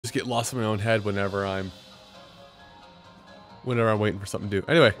just get lost in my own head whenever I'm waiting for something to do.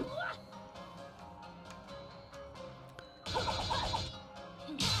 Anyway.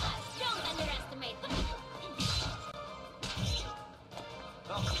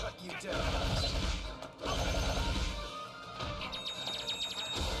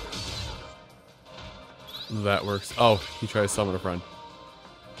 That works. Oh, he tries to summon a friend.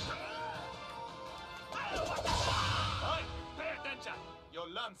 Pay attention. You'll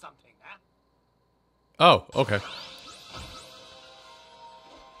learn something, huh? Oh, okay.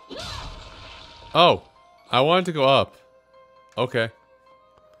 Oh, I wanted to go up. Okay.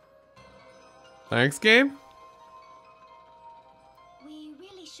 Thanks, game? We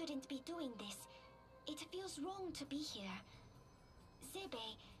really shouldn't be doing this. It feels wrong to be here.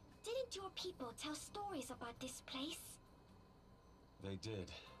 Zebe, didn't your people tell stories about this place? They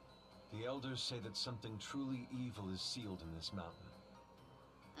did. The elders say that something truly evil is sealed in this mountain.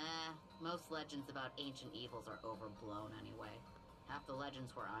 Most legends about ancient evils are overblown anyway. Half the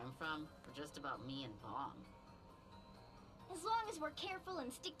legends where I'm from are just about me and Bong. As long as we're careful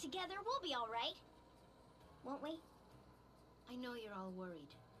and stick together, we'll be alright. Won't we? I know you're all worried,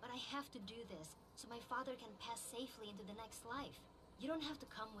 but I have to do this so my father can pass safely into the next life. You don't have to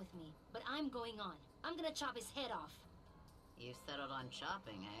come with me, but I'm going on. I'm gonna chop his head off. You settled on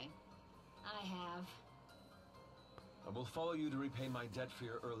chopping, eh? I have. I will follow you to repay my debt for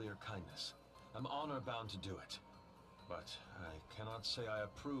your earlier kindness. I'm honor-bound to do it. But I cannot say I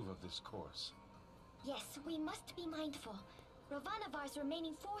approve of this course. Yes, we must be mindful. Ravanavar's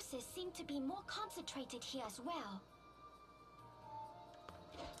remaining forces seem to be more concentrated here as well.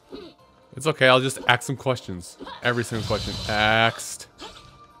 It's okay, I'll just ask some questions. Every single question asked.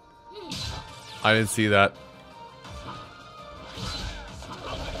 I didn't see that.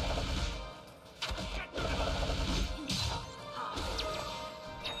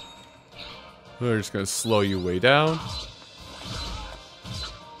 We're just gonna slow you way down.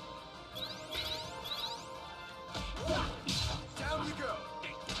 Down you go.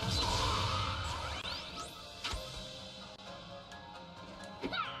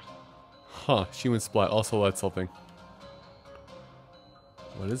 Huh, she went splat. Also, that's something.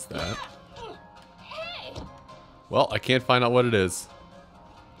 What is that? Well, I can't find out what it is.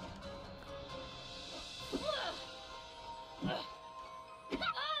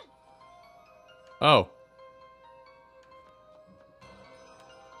 Oh.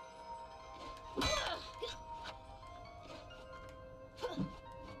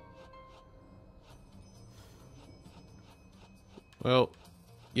 Well,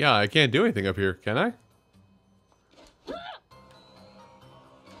 yeah, I can't do anything up here, can I?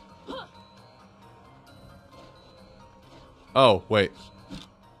 Oh, wait.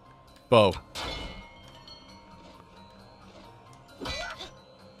 Bow.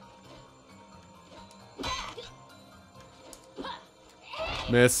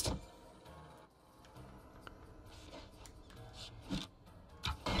 Missed.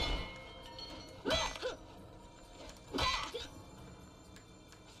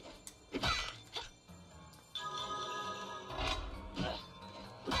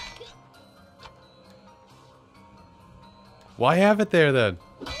 Why have it there then?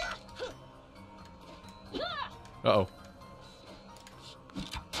 Uh-oh.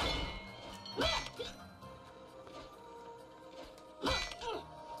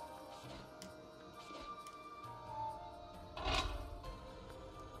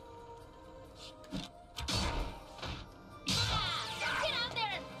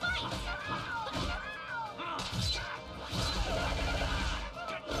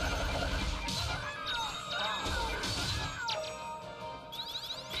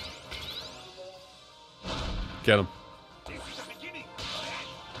 Get him.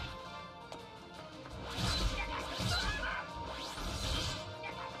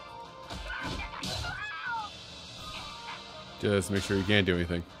 Just make sure you can't do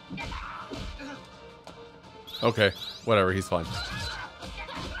anything. Okay, whatever, he's fine. Stronger?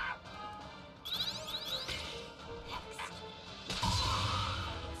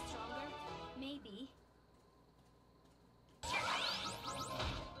 Maybe.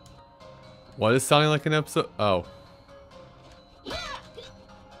 What is sounding like an episode? Oh.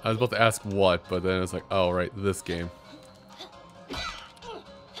 I was about to ask what, but then it's like, oh, right, this game.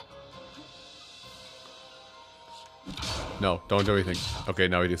 No, don't do anything. Okay,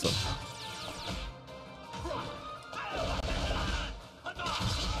 now we do something.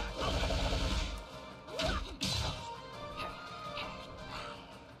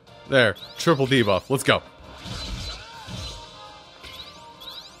 There, triple debuff. Let's go.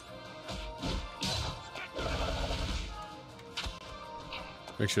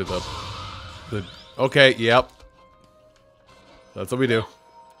 Make sure the okay, yep. That's what we do.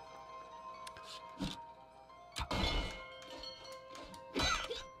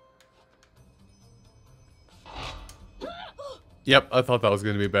 Yep, I thought that was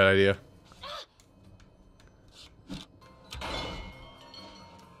going to be a bad idea.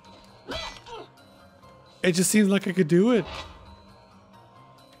 It just seems like I could do it.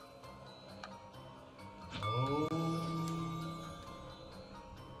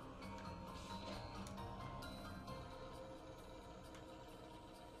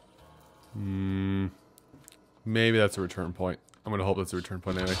 Maybe that's a return point. I'm gonna hope that's a return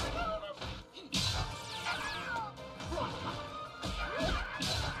point anyway.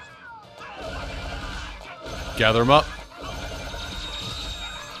 Gather them up.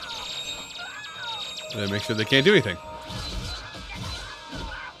 And then make sure they can't do anything.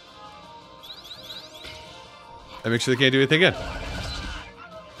 And make sure they can't do anything again.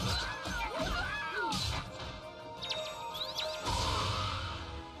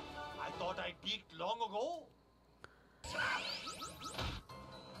 I thought I peaked long ago.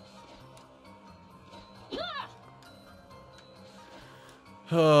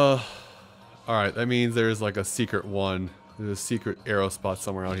 Alright, that means there's like a secret one. There's a secret arrow spot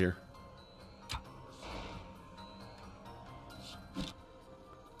somewhere out here.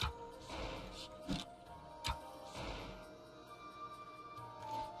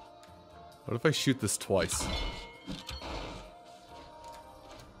 What if I shoot this twice?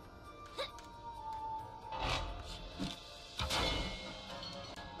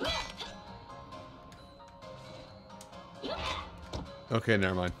 Okay,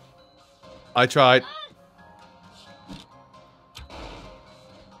 never mind. I tried.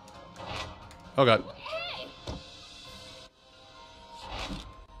 Oh god.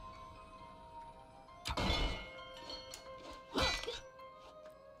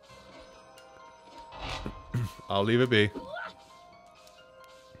 I'll leave it be.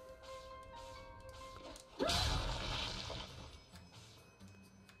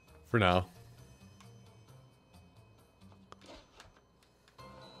 For now.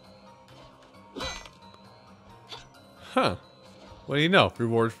 Huh. What do you know?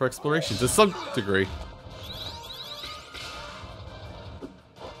 Reward for exploration to some degree.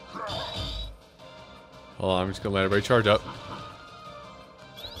 Hold on, I'm just gonna let everybody charge up.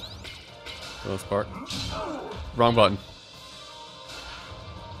 For the most part. Wrong button.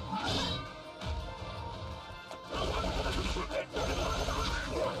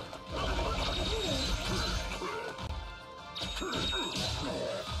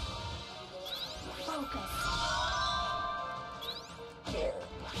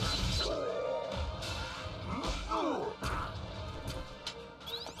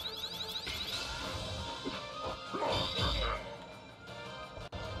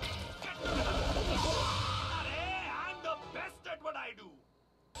 I'm the best at what I do.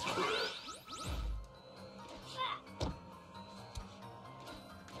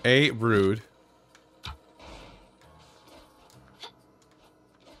 A, rude.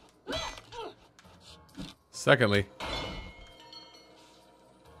 Secondly,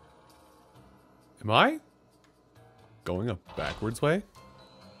 am I going a backwards way?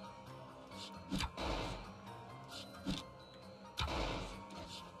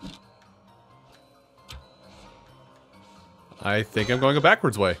 I think I'm going a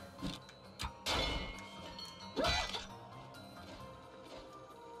backwards way.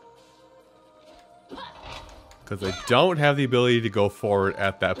 Because I don't have the ability to go forward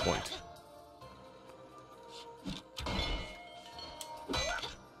at that point.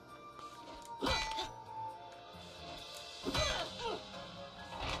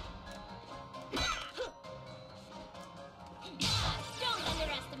 Don't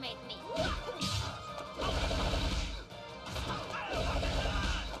underestimate me.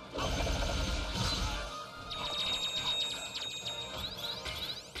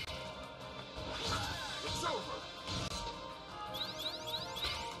 It's over.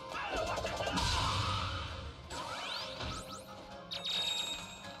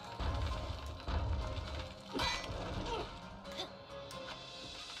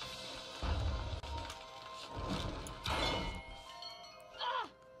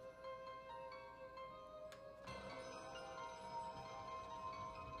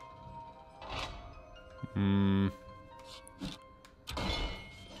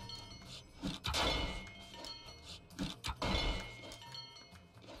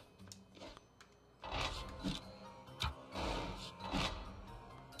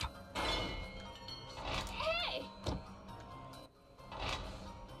 Hey!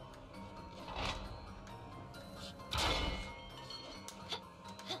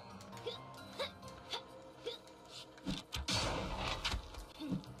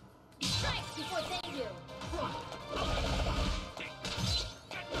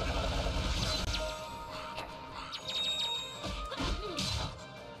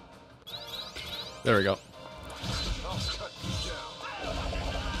 There we go. I'll cut you down.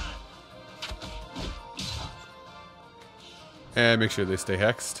 And make sure they stay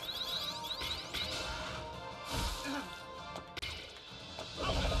hexed.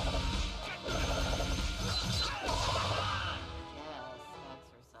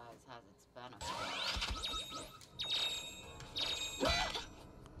 Exercise has its benefits.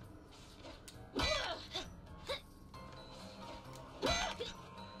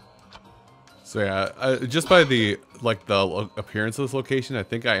 So yeah, just by the appearance of this location, I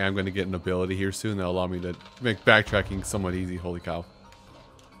think I am going to get an ability here soon that'll allow me to make backtracking somewhat easy. Holy cow.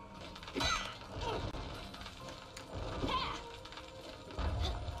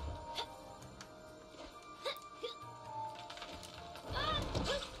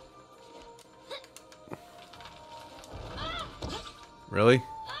 Really?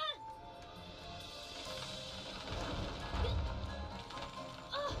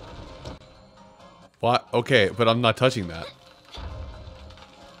 What? Okay, but I'm not touching that.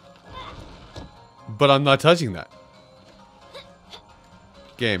 But I'm not touching that.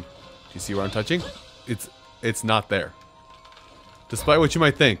 Game. Do you see where I'm touching? It's not there. Despite what you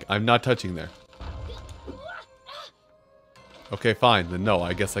might think, I'm not touching there. Okay, fine. Then no,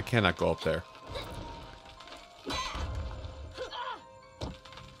 I guess I cannot go up there.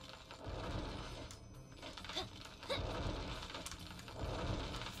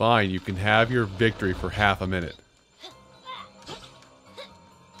 Fine, you can have your victory for half a minute.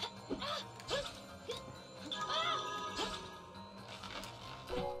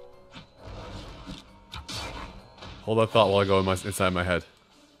 Hold that thought while I go inside my head.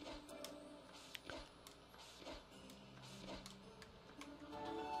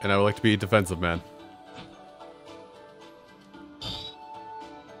 And I would like to be a defensive man.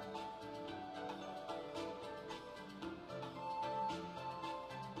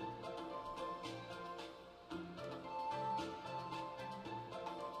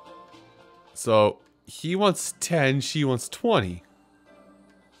 So, he wants 10, she wants 20.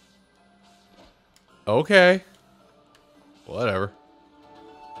 Okay. Whatever.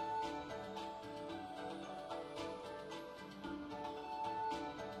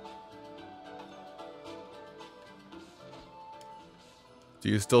 Do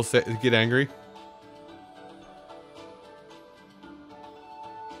you still get angry?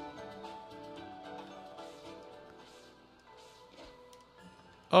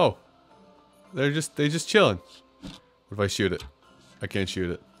 Oh. They just chilling. What if I shoot it? I can't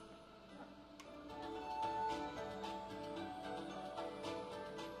shoot it.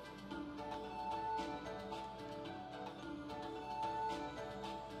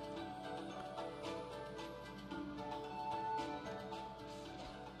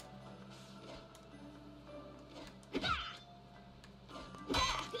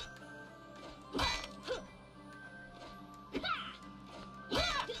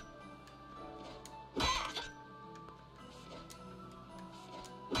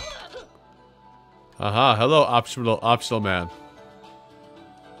 Aha, hello, optional man.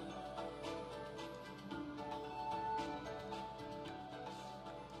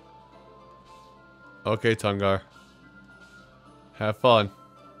 Okay, Tungar. Have fun.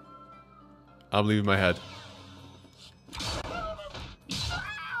 I'm leaving my head.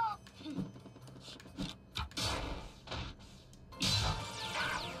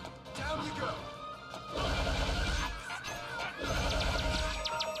 Down you go.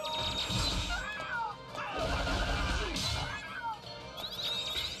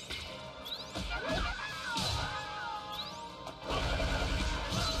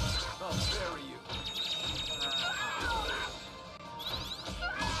 I'll bury you.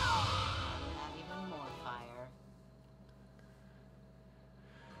 Have even more fire.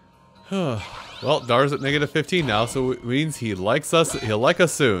 Well, Dar's at -15 now, so it means he likes us. He'll like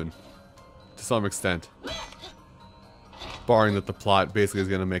us soon, to some extent. Barring that the plot basically is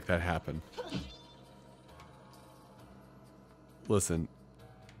going to make that happen. Listen,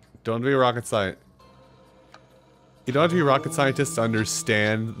 don't be a rocket scientist. You don't have to be a rocket scientist to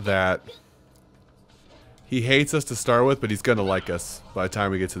understand that he hates us to start with, but he's going to like us by the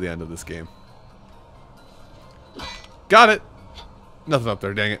time we get to the end of this game. Got it! Nothing up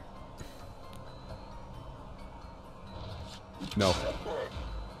there, dang it. No. Get out there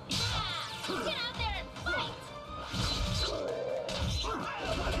and fight!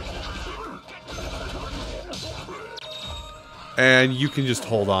 And you can just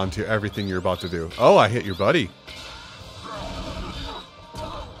hold on to everything you're about to do. Oh, I hit your buddy.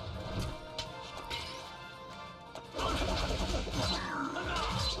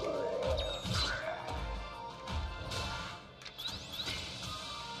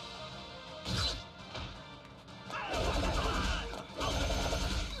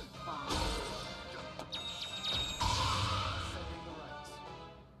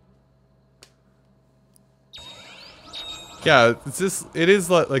 Yeah, it's just, it is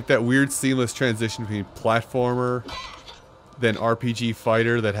like that weird seamless transition between platformer, then RPG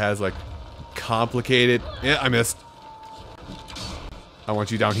fighter that has like complicated. Yeah, I missed. I want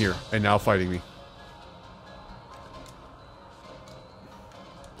you down here and now fighting me.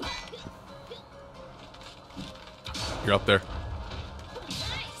 You're up there.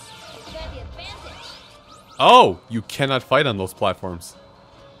 Oh, you cannot fight on those platforms.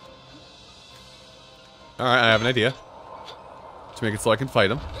 Alright, I have an idea. To make it so I can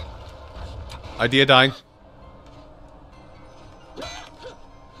fight him. Idea dying.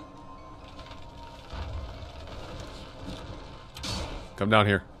 Come down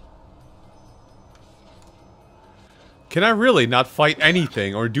here. Can I really not fight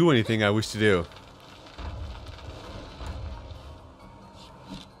anything or do anything I wish to do?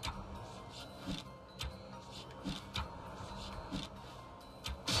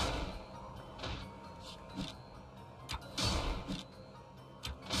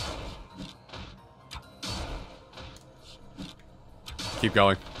 Keep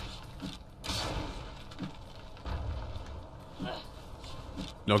going.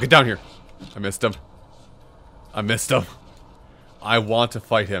 No, get down here. I missed him. I missed him. I want to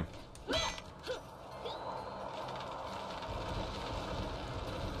fight him.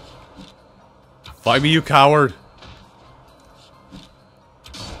 Fight me, you coward.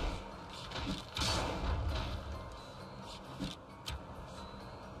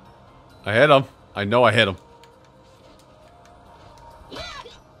 I hit him. I know I hit him.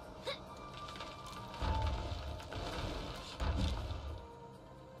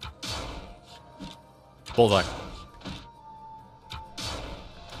 Bullseye.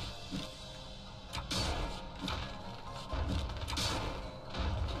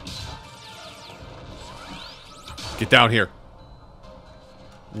 Get down here.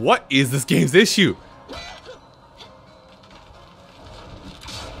 What is this game's issue?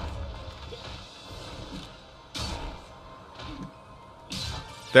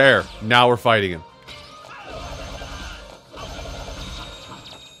 There. Now we're fighting him.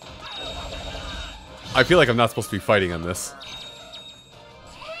 I feel like I'm not supposed to be fighting on this.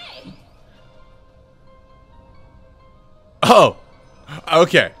 Oh!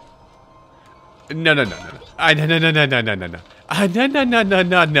 Okay. No, no, no, no, no. No, no, no, no, no, no, no, no. No, no, no, no,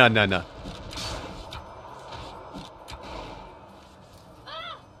 no, no, no, no.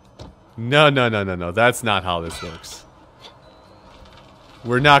 No, no, no, no, no. That's not how this works.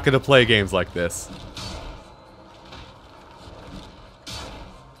 We're not gonna play games like this.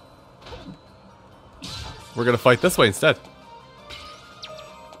 We're gonna fight this way instead.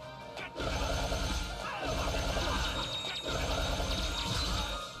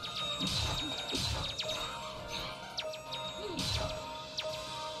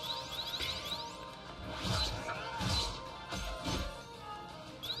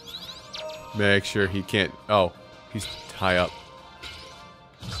 Make sure he can't. Oh, he's high up.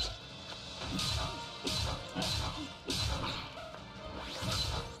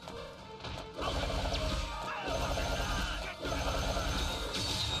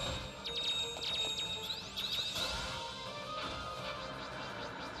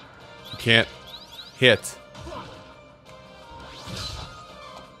 Can't hit.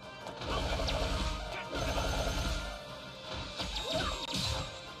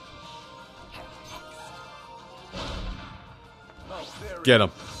 Get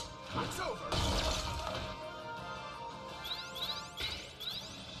him.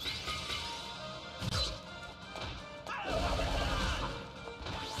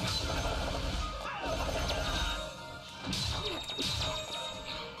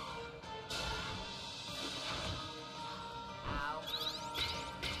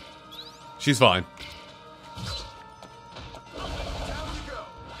 She's fine.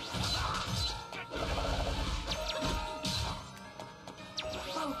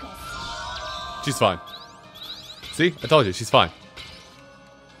 She's fine. See? I told you, she's fine.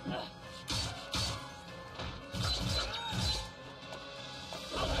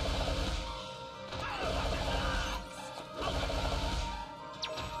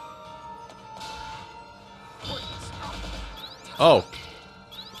 Oh.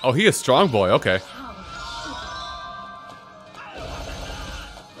 Oh, he is strong boy, okay.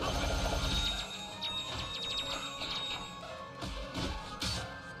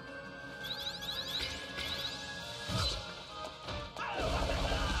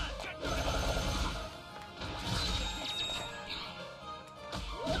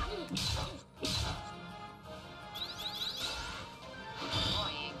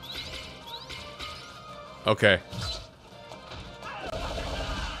 Okay.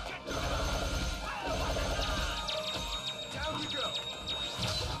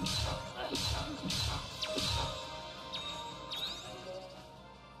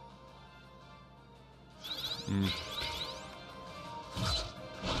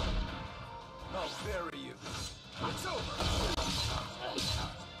 I'll bury you. It's over.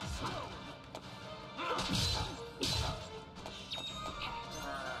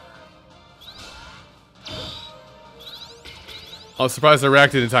 I was surprised I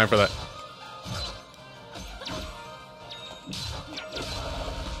reacted in time for that.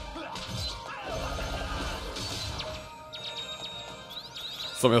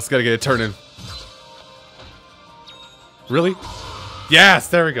 Something else gotta get it turning. Really? Yes,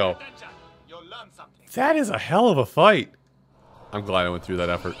 there we go. You'll learn something. That is a hell of a fight. I'm glad I went through that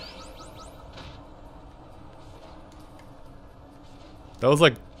effort. That was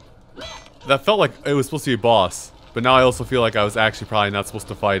like... That felt like it was supposed to be a boss. But now I also feel like I was actually probably not supposed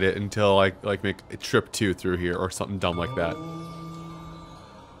to fight it until I like make a trip 2 through here or something dumb like that.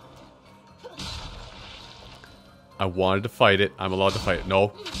 I wanted to fight it. I'm allowed to fight it.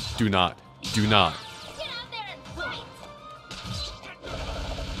 No, do not. Do not. Get out there and fight!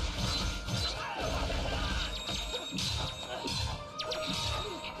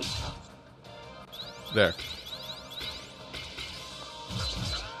 There. Exercise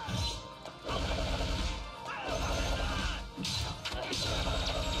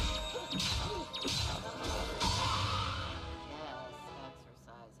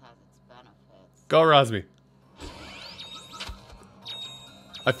has its benefits. Go, Rosmi.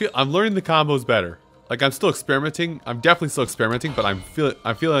 I'm learning the combos better. Like I'm still experimenting. I'm definitely still experimenting, but I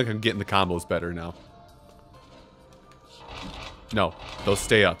feel like I'm getting the combos better now. No, those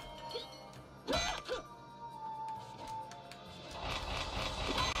stay up.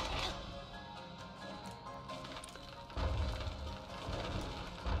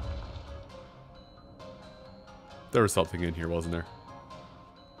 There was something in here, wasn't there?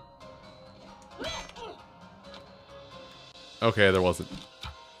 Okay, there wasn't.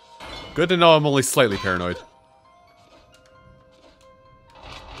 Good to know I'm only slightly paranoid.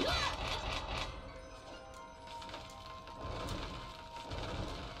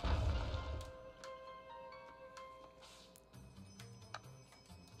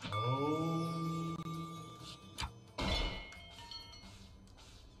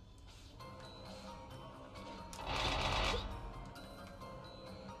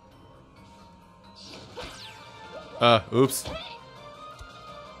 Oops.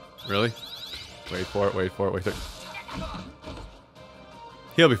 Really? Wait for it, wait for it, wait for it.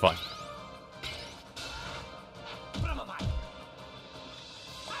 He'll be fine.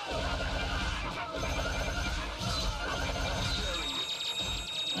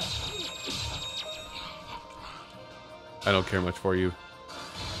 I don't care much for you.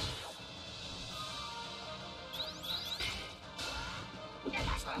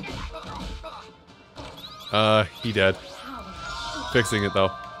 He dead. Fixing it though.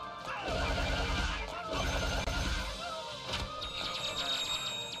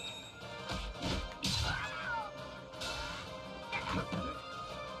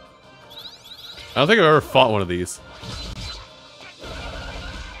 I don't think I've ever fought one of these.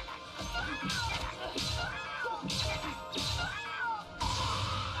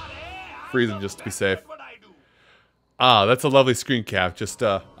 Freeze him just to be safe. Ah, that's a lovely screen cap. Just,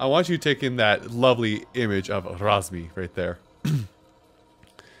 I want you taking that lovely image of Razmi right there.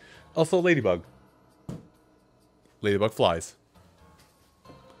 Also, Ladybug. Ladybug flies.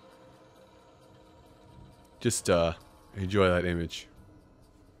 Just, enjoy that image.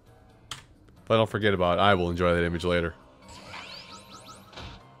 If I don't forget about it, I will enjoy that image later.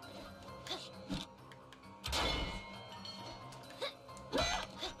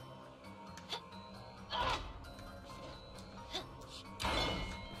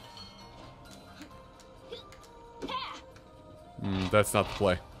 That's not the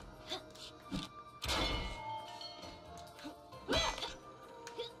play.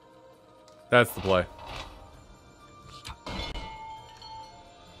 That's the play.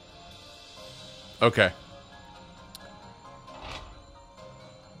 Okay.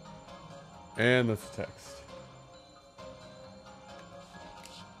 And that's the text.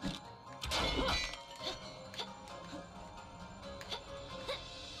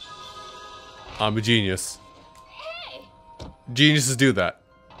 I'm a genius. Geniuses do that.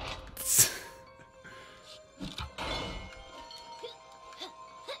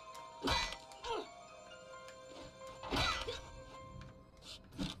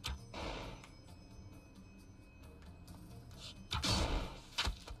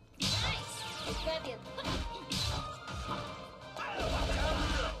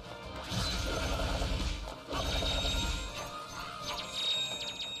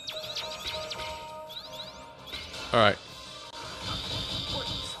 All right.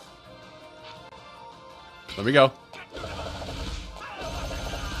 Let me go.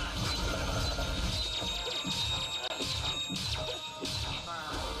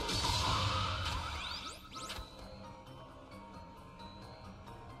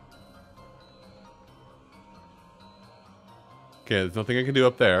 Okay, there's nothing I can do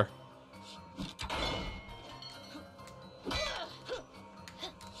up there.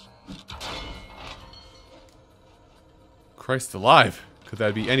 Christ alive. Could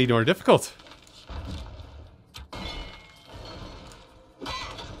that be any more difficult?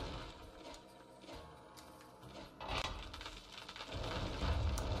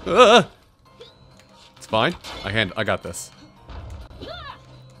 It's fine. I got this.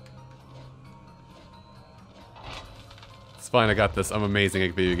 It's fine, I got this. I'm amazing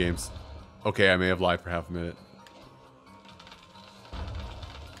at video games. Okay, I may have lied for half a minute.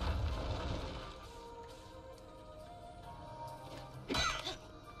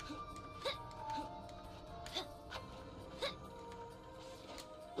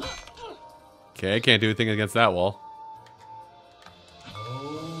 Okay, I can't do anything against that wall.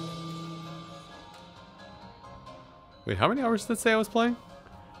 Wait, how many hours did it say I was playing?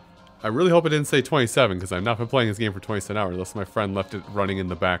 I really hope it didn't say 27, because I've not been playing this game for 27 hours, unless my friend left it running in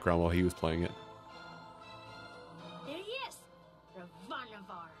the background while he was playing it. There he is!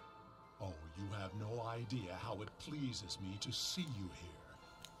 Ravanavar. Oh, you have no idea how it pleases me to see you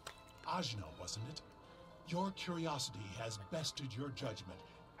here. Ajna, wasn't it? Your curiosity has bested your judgment,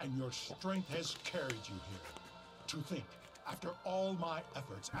 and your strength has carried you here. To think, after all my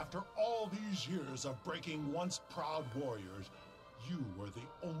efforts, after all these years of breaking once proud warriors, you were the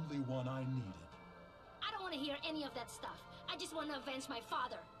only one I needed. I don't want to hear any of that stuff. I just want to avenge my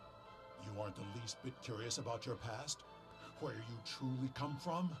father. You aren't the least bit curious about your past? Where you truly come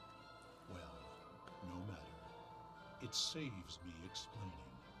from? Well, no matter. It saves me explaining.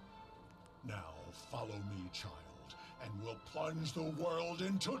 Now, follow me, child, and we'll plunge the world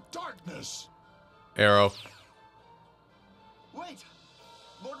into darkness! Arrow. Wait!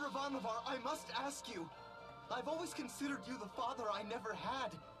 Lord Ravanavar, I must ask you. I've always considered you the father I never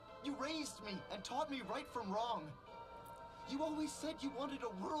had. You raised me and taught me right from wrong. You always said you wanted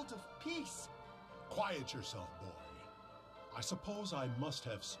a world of peace. Quiet yourself, boy. I suppose I must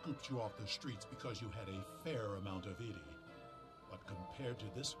have scooped you off the streets because you had a fair amount of eating. But compared to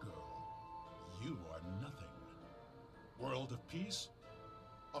this girl, you are nothing. World of peace?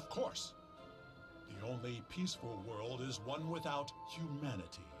 Of course. The only peaceful world is one without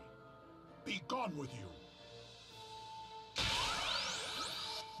humanity. Be gone with you!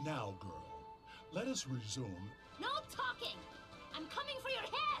 Now, girl, let us resume. No talking! I'm coming for your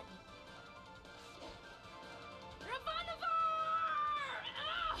head! Ravanavar!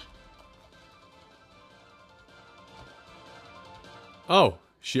 Ah! Oh,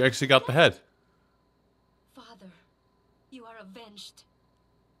 she actually got the head. Father, you are avenged.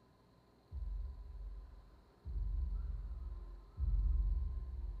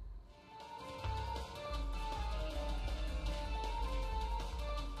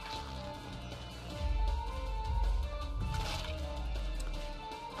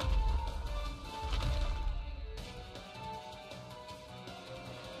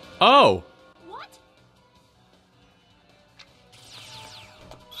 Oh! What?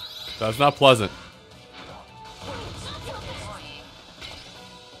 That's not pleasant.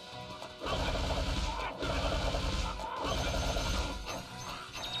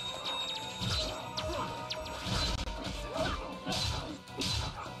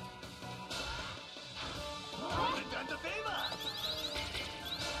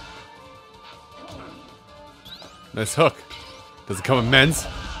 Nice hook. Does it come in men's?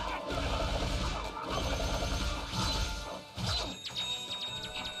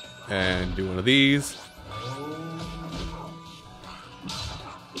 And do one of these.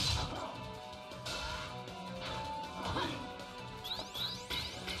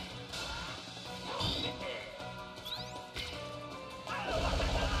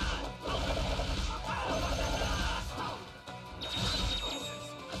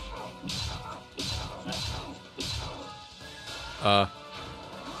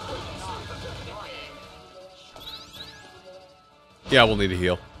 Yeah, we'll need a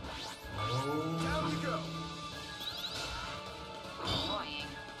heal.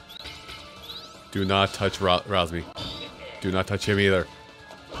 Do not touch Razmi. Do not touch him either.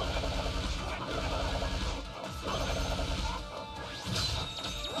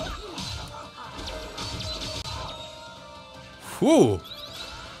 Whew.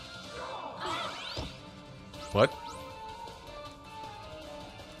 What?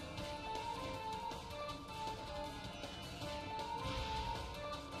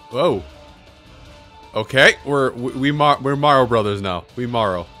 Whoa. Okay, we're Morrow brothers now. We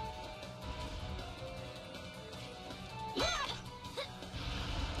Morrow.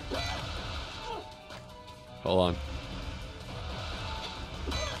 Hold on.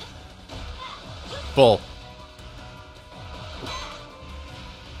 Full.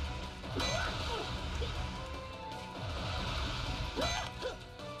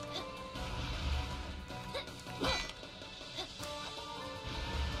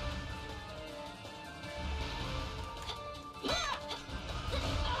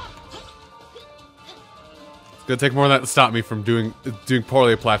 It's gonna take more than that to stop me from doing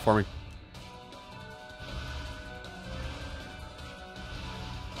poorly at platforming.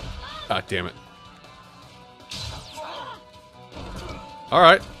 Ah, damn it.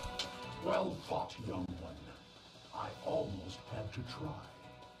 Alright. Well fought, young one. I almost had to try.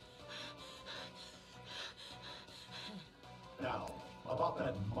 Now, about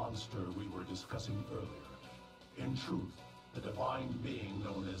that monster we were discussing earlier. In truth, the divine being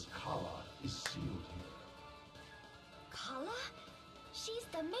known as Kala is sealed here. Kala? She's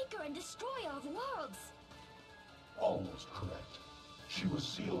the maker and destroyer of worlds. Almost correct. She was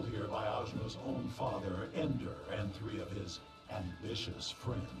sealed here by Ajna's own father, Ender, and 3 of his ambitious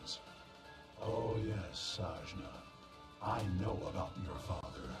friends. Oh yes, Ajna. I know about your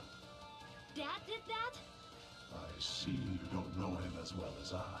father. Dad did that? I see you don't know him as well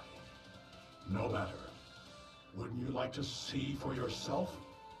as I. No matter. Wouldn't you like to see for yourself?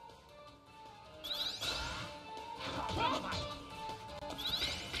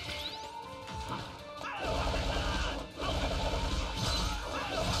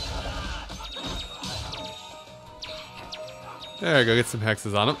 There you go, get some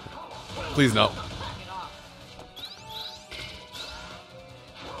hexes on him. Please no. Not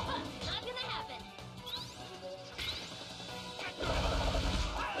gonna happen.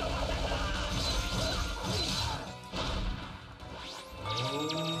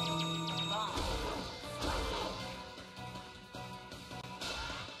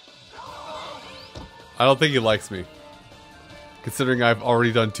 I don't think he likes me. Considering I've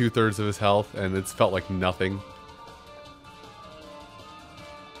already done 2/3 of his health and it's felt like nothing.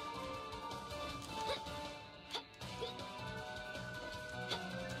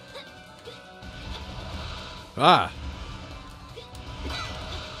 Ah.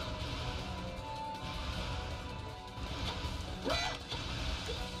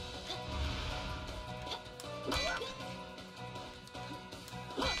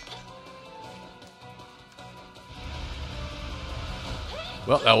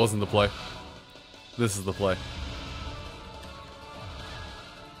 Well, that wasn't the play. This is the play.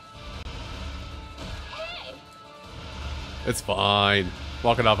 It's fine.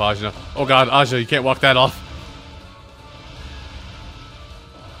 Walk it off, Ajna. Oh god, Ajna, you can't walk that off.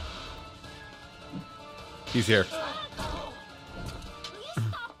 He's here. Will you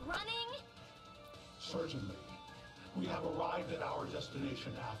stop running? Certainly. We have arrived at our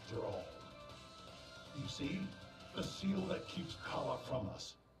destination after all. You see? The seal that keeps Kala from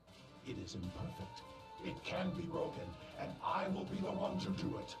us. It is imperfect. It can be broken, and I will be the one to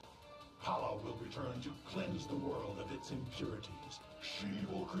do it. Kala will return to cleanse the world of its impurities. She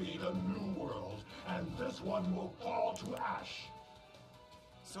will create a new world, and this one will fall to ash.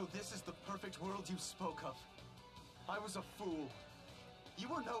 So this is the perfect world you spoke of. I was a fool. You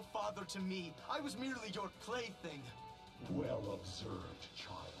were no father to me. I was merely your plaything. Well observed,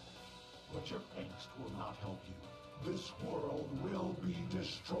 child. But your angst will not help you. This world will be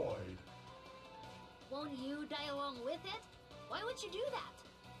destroyed. Won't you die along with it? Why would you do that?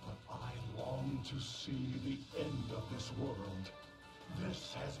 But I long to see the end of this world.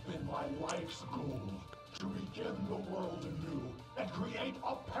 This has been my life's goal. To begin the world anew and create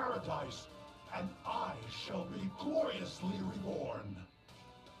a paradise. And I shall be gloriously reborn.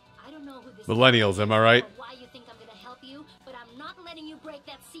 I don't know who this Millennials, am I right? or why you think I'm gonna help you, but I'm not letting you break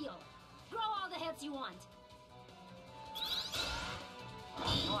that seal. Grow all the heads you want.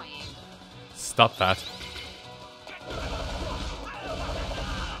 Stop that.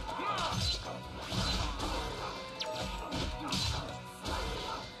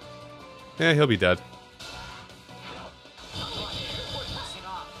 Yeah, he'll be dead.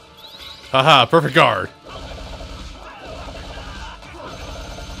 Haha, perfect guard.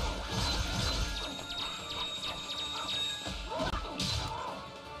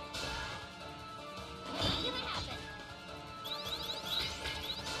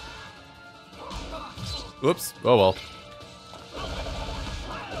 Whoops. Oh well.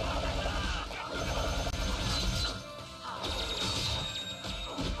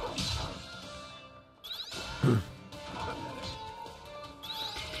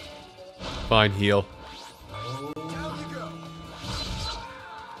 Fine, heal.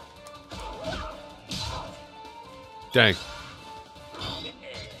 Dang.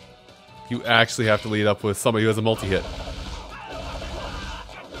 You actually have to lead up with somebody who has a multi-hit.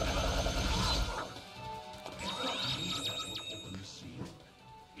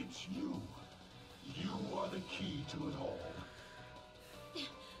 It's you. You are the key to it all.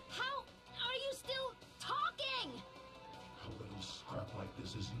 How are you still talking? A little scrap like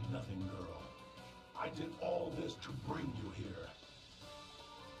this is nothing, girl. I did all this to bring you here.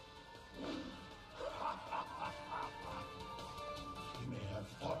 You may have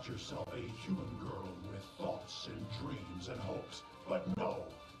thought yourself a human girl with thoughts and dreams and hopes, but no.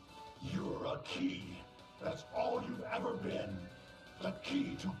 You're a key. That's all you've ever been. The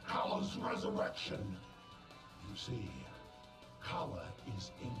key to Kala's resurrection. You see, Kala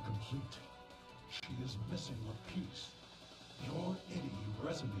is incomplete. She is missing a piece. Your Eddie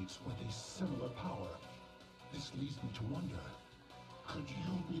resonates with a similar power. This leads me to wonder, could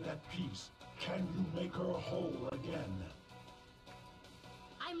you be that piece? Can you make her whole again?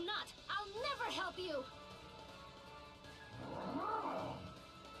 I'm not. I'll never help you.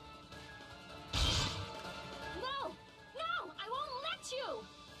 No! No! I won't let you!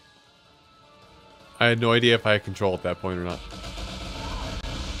 I had no idea if I had control at that point or not.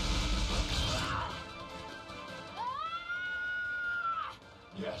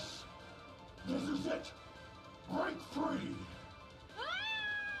 Yes, this is it. Break free.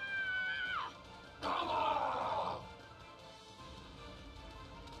 Kala!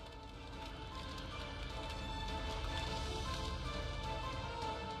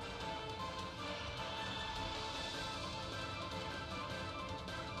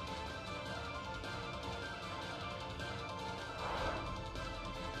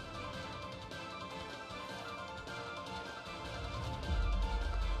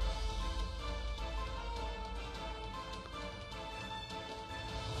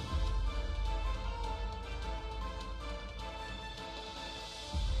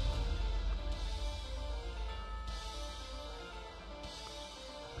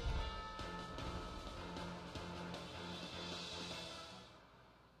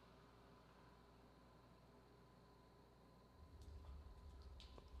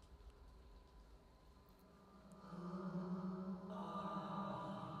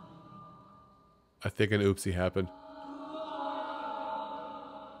 I think an oopsie happened.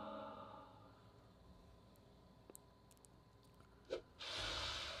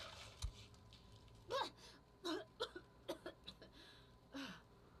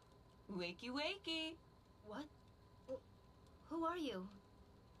 Wakey, wakey. What? Who are you?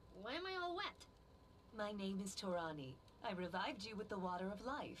 Why am I all wet? My name is Torani. I revived you with the water of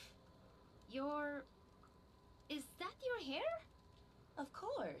life. Your... Is that your hair? Of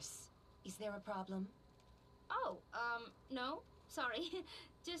course. Is there a problem? Oh, no. Sorry.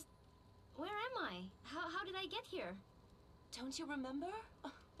 Just... Where am I? How did I get here? Don't you remember?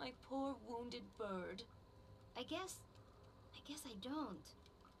 Oh, my poor wounded bird. I guess I don't.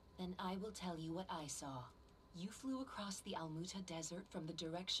 Then I will tell you what I saw. You flew across the Almuta Desert from the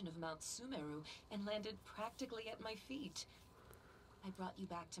direction of Mount Sumeru and landed practically at my feet. I brought you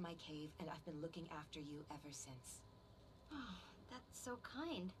back to my cave, and I've been looking after you ever since. Oh, that's so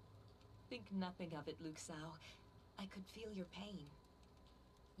kind. Think nothing of it, Luxao. I could feel your pain.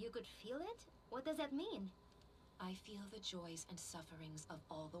 You could feel it? What does that mean? I feel the joys and sufferings of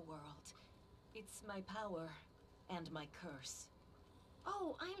all the world. It's my power and my curse.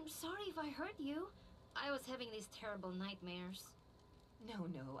 Oh, I'm sorry if I hurt you. I was having these terrible nightmares. No,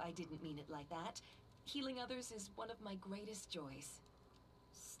 I didn't mean it like that. Healing others is one of my greatest joys.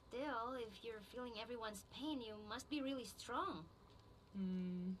 Still, if you're feeling everyone's pain, you must be really strong.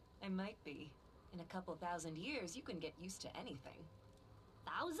 I might be. In a couple thousand years, you can get used to anything.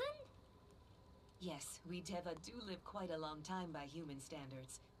 1,000? Yes, we Deva do live quite a long time by human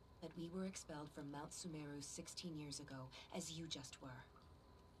standards. But we were expelled from Mount Sumeru 16 years ago, as you just were.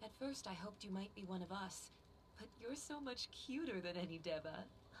 At first, I hoped you might be one of us. But you're so much cuter than any Deva.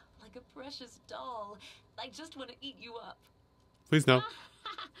 Like a precious doll. I just want to eat you up. Please no.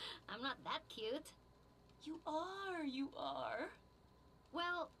 I'm not that cute. You are.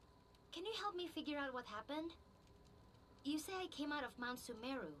 Well, can you help me figure out what happened? You say I came out of Mount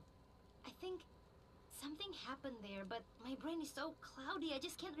Sumeru. I think something happened there, but my brain is so cloudy I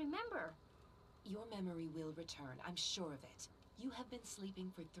just can't remember. Your memory will return, I'm sure of it. You have been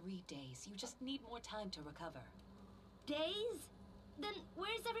sleeping for 3 days. You just need more time to recover. Days? Then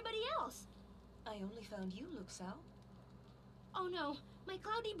where's everybody else? I only found you, Luxao. Oh no, my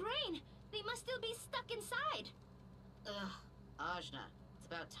cloudy brain! They must still be stuck inside! Ugh, Ajna, it's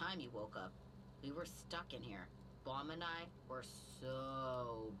about time you woke up. We were stuck in here. Bomb and I were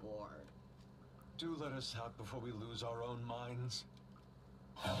so bored. Do let us out before we lose our own minds.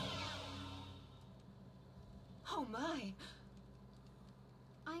 Oh my!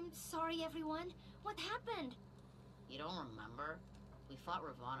 I'm sorry, everyone. What happened? You don't remember? We fought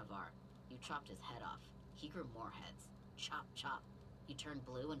Ravanavar. You chopped his head off. He grew more heads. Chop, chop. You turned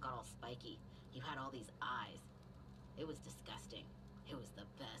blue and got all spiky. You had all these eyes. It was disgusting. It was the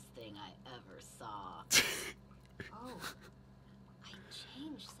best thing I ever saw. Oh. I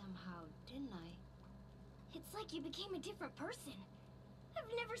changed somehow, didn't I? It's like you became a different person. I've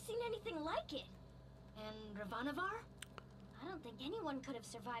never seen anything like it. And Ravanavar? I don't think anyone could have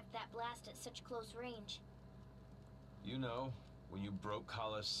survived that blast at such close range. You know, when you broke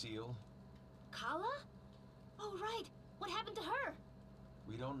Kala's seal? Kala? Oh, right. What happened to her?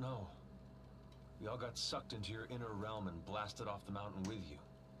 We don't know. We all got sucked into your inner realm and blasted off the mountain with you.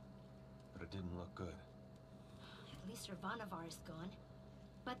 But it didn't look good. At least Ravanavar is gone.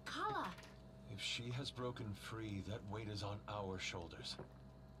 But Kala... If she has broken free, that weight is on our shoulders.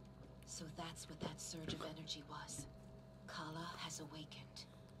 So that's what that surge of energy was. Kala has awakened.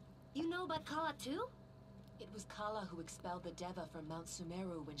 You know about Kala too? It was Kala who expelled the Deva from Mount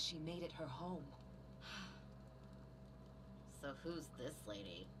Sumeru when she made it her home. So who's this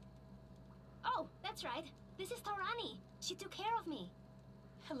lady? Oh, that's right. This is Taurani. She took care of me.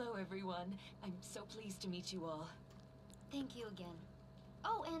 Hello, everyone. I'm so pleased to meet you all. Thank you again.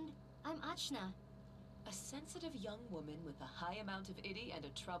 Oh, and I'm Achna. A sensitive young woman with a high amount of idi and a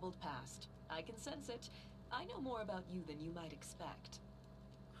troubled past. I can sense it. I know more about you than you might expect.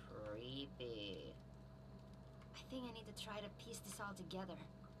 Creepy. I think I need to try to piece this all together.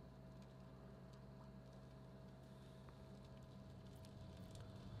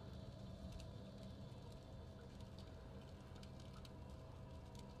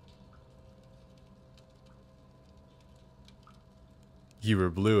 You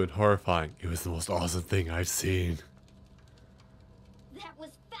were blue and horrifying. It was the most awesome thing I've seen. That was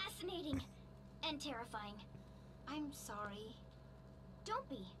fascinating and terrifying. I'm sorry. Don't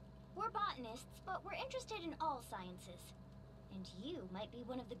be. We're botanists, but we're interested in all sciences. And you might be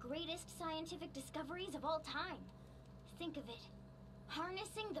one of the greatest scientific discoveries of all time. Think of it.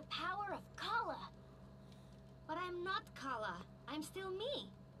 Harnessing the power of Kala. But I'm not Kala. I'm still me.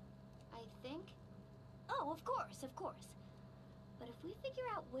 I think. Oh, of course, of course. But if we figure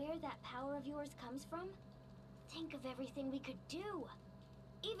out where that power of yours comes from, think of everything we could do.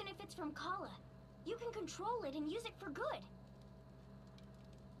 Even if it's from Kala, you can control it and use it for good.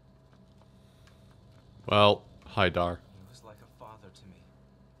 Well, hi, Dar. He was like a father to me,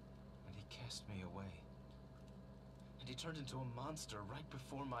 and he cast me away. And he turned into a monster right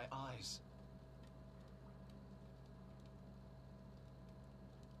before my eyes.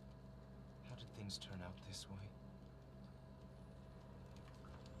 How did things turn out this way?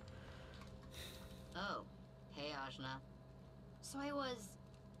 Oh, hey Ajna. So I was...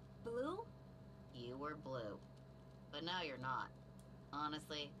 blue? You were blue. But now you're not.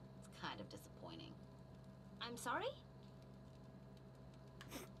 Honestly, it's kind of disappointing. I'm sorry?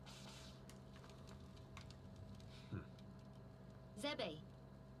 Zebe,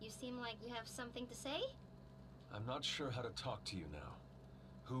 you seem like you have something to say? I'm not sure how to talk to you now.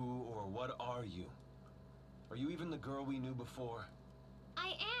 Who or what are you? Are you even the girl we knew before?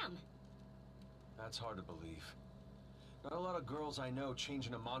 I am. That's hard to believe. Not a lot of girls I know change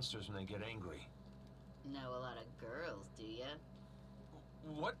into monsters when they get angry. Know a lot of girls, do ya?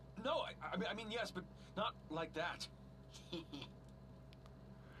 What? No, I mean yes, but not like that.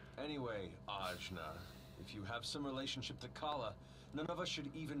 Anyway, Ajna, if you have some relationship to Kala, none of us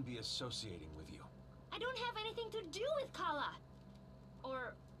should even be associating with you. I don't have anything to do with Kala.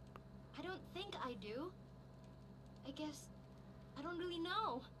 Or, I don't think I do. I guess, I don't really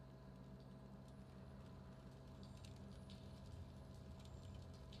know.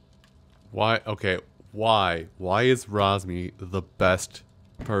 Why? Okay, why? Why is Razmi the best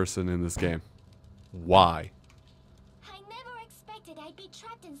person in this game? Why? I never expected I'd be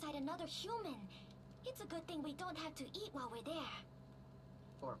trapped inside another human. It's a good thing we don't have to eat while we're there.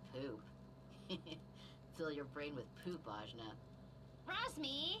 Or poop. Fill your brain with poop, Ajna.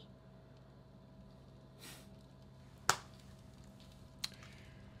 Razmi!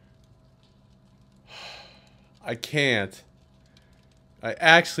 I can't. I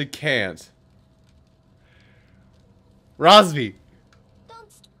actually can't. Razmi!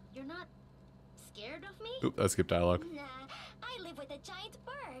 You're not scared of me? Oop, I skipped dialogue. Nah, I live with a giant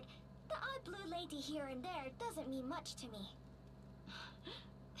bird. The odd blue lady here and there doesn't mean much to me.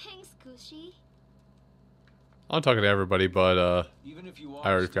 Thanks, Kushi. I'm talking to everybody, but Even if you are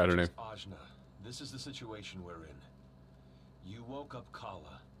I already still forgot her just Ajna, this is the situation we're in. You woke up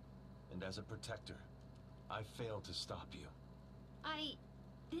Kala, And as a protector, I failed to stop you. I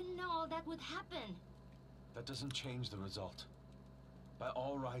didn't know that would happen. That doesn't change the result. By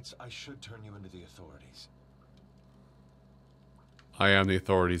all rights, I should turn you into the authorities. I am the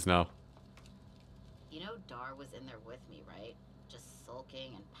authorities now. You know Dar was in there with me, right? Just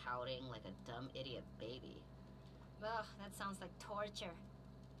sulking and pouting like a dumb idiot baby. Ugh, that sounds like torture.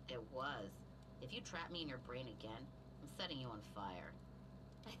 It was. If you trap me in your brain again, I'm setting you on fire.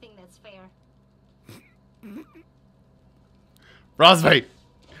 I think that's fair. Frostbite!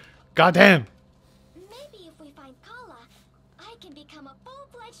 Goddamn! Maybe if we find Kala, I can become a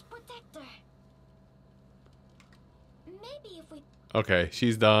full-fledged protector. Maybe if we... Okay,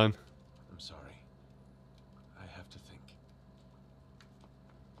 she's done. I'm sorry. I have to think.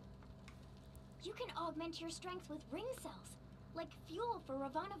 You can augment your strength with ring cells, like fuel for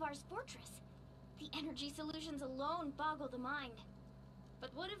Ravanovar's fortress. The energy solutions alone boggle the mind. But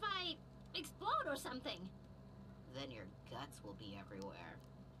what if I explode or something? Then your guts will be everywhere.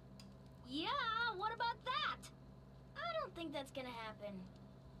 Yeah, what about that? I don't think that's gonna happen.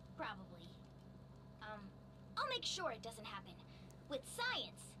 Probably. I'll make sure it doesn't happen. With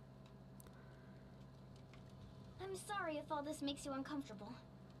science. I'm sorry if all this makes you uncomfortable.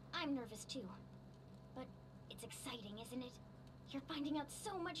 I'm nervous too. But it's exciting, isn't it? You're finding out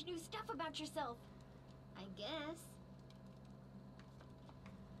so much new stuff about yourself. I guess.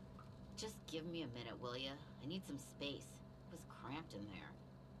 Just give me a minute, will ya? I need some space. It was cramped in there.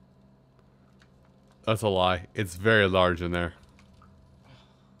 That's a lie. It's very large in there.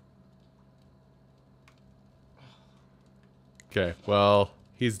 Okay, well,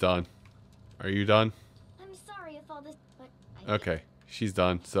 he's done. Are you done? I'm sorry if all this, but Okay, she's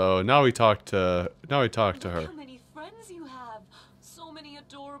done. So now we talk to Look her. how many friends you have. So many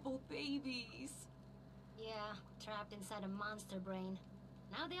adorable babies. Yeah, trapped inside a monster brain.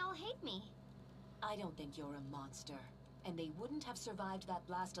 Now they all hate me. I don't think you're a monster. And they wouldn't have survived that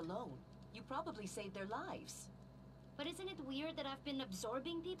blast alone. You probably saved their lives. But isn't it weird that I've been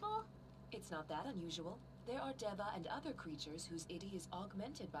absorbing people? It's not that unusual. There are Deva and other creatures whose id is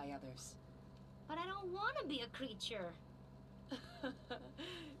augmented by others. But I don't want to be a creature.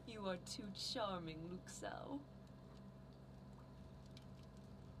 You are too charming, Luxao.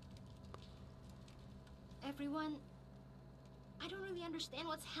 Everyone, I don't really understand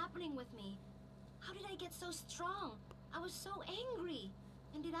what's happening with me. How did I get so strong? I was so angry.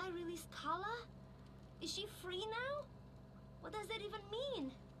 And did I release Kala? Is she free now? What does that even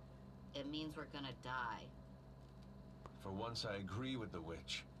mean? It means we're gonna die. For once, I agree with the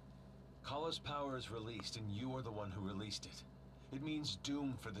witch. Kala's power is released, and you are the one who released it. It means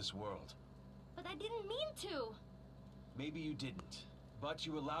doom for this world. But I didn't mean to. Maybe you didn't, but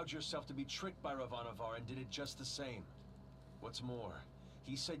you allowed yourself to be tricked by Ravanovar and did it just the same. What's more,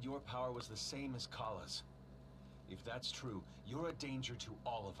 he said your power was the same as Kala's. If that's true, you're a danger to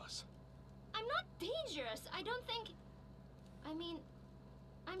all of us. I'm not dangerous. I don't think... I mean,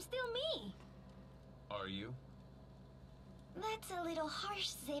 I'm still me. Are you? That's a little harsh,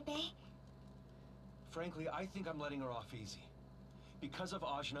 Zepe. Frankly, I think I'm letting her off easy. Because of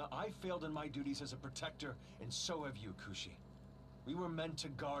Ajna, I failed in my duties as a protector, and so have you, Kushi. We were meant to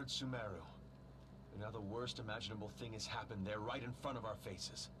guard Sumeru. And now the worst imaginable thing has happened there right in front of our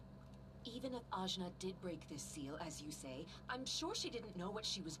faces. Even if Ajna did break this seal, as you say, I'm sure she didn't know what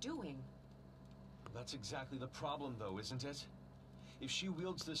she was doing. That's exactly the problem, though, isn't it? If she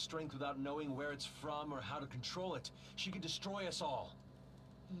wields this strength without knowing where it's from or how to control it, she could destroy us all.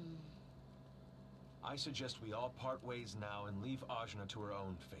 I suggest we all part ways now and leave Ajna to her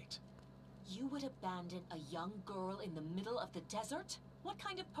own fate. You would abandon a young girl in the middle of the desert? What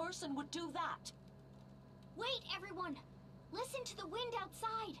kind of person would do that? Wait, everyone! Listen to the wind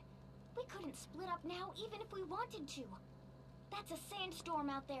outside! We couldn't split up now even if we wanted to. That's a sandstorm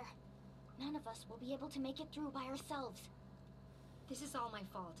out there. None of us will be able to make it through by ourselves. This is all my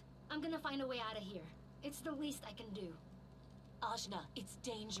fault. I'm gonna find a way out of here. It's the least I can do. Ajna, it's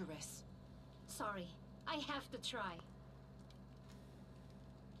dangerous. Sorry. I have to try.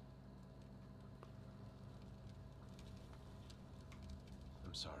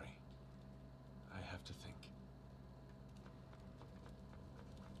 I'm sorry. I have to think.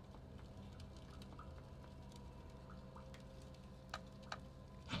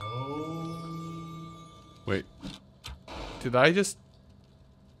 Wait. Did I just...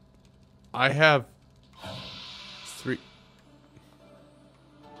 I have... 3...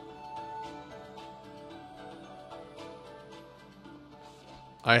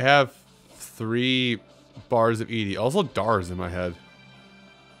 I have 3 bars of ED. Also Dar's in my head.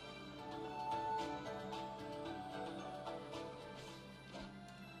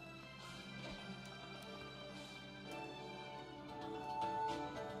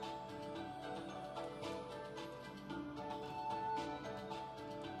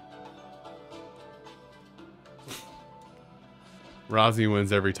 Rosny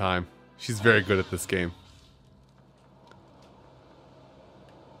wins every time. She's very good at this game.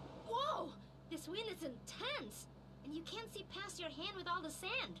 Whoa! This wind is intense! And you can't see past your hand with all the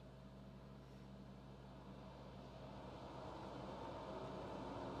sand.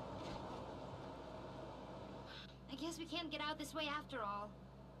 I guess we can't get out this way after all.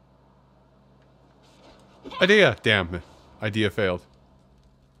 Idea! Damn. Idea failed.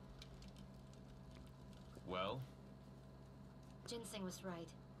 Well? Ginseng was right.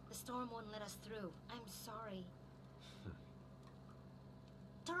 The storm won't let us through. I'm sorry.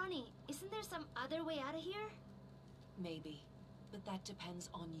 Tarani, isn't there some other way out of here? Maybe, but that depends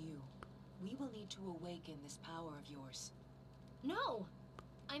on you. We will need to awaken this power of yours. No!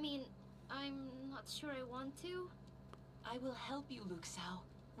 I mean, I'm not sure I want to. I will help you, Luxao.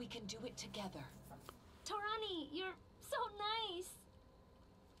 We can do it together. Tarani, you're so nice!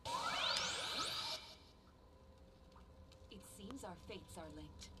 It seems our fates are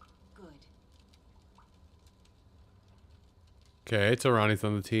linked. Good. Okay, Tarani's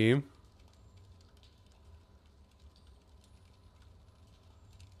on the team.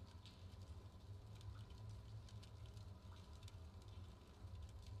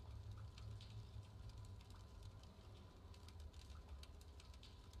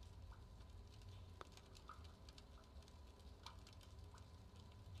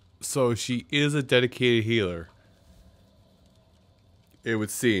 So she is a dedicated healer. It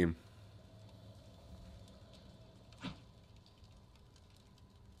would seem.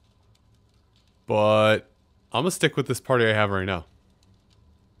 But I'm gonna stick with this party I have right now.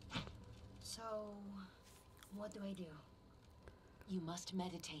 So, what do I do? You must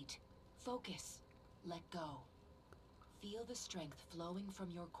meditate. Focus. Let go. Feel the strength flowing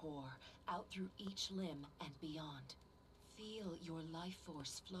from your core, out through each limb and beyond. Feel your life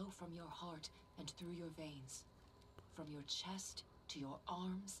force flow from your heart and through your veins. From your chest to your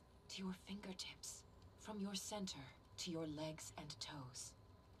arms to your fingertips. From your center to your legs and toes.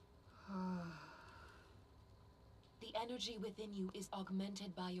 The energy within you is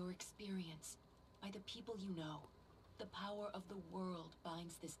augmented by your experience, by the people you know. The power of the world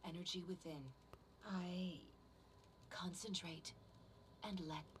binds this energy within. Concentrate and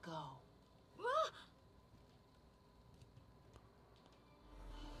let go.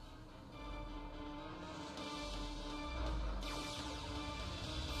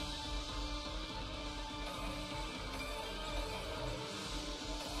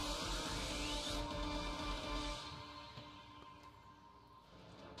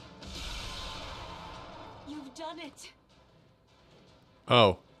 You've done it!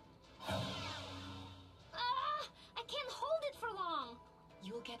 Oh. I can't hold it for long!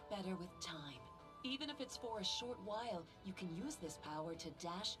 You'll get better with time. Even if it's for a short while, you can use this power to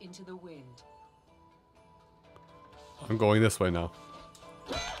dash into the wind. I'm going this way now.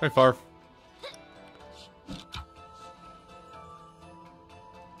 Hey, Farf.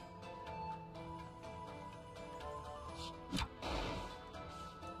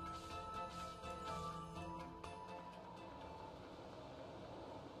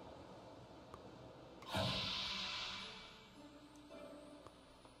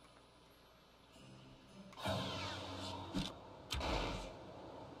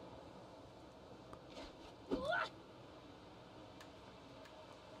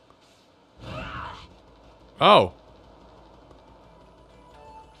 Oh.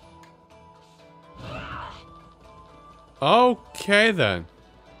 Okay, then.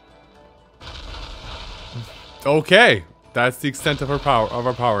 Okay. That's the extent of her power,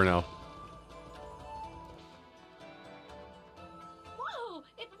 our power now. Whoa!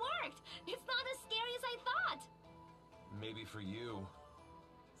 It worked! It's not as scary as I thought! Maybe for you.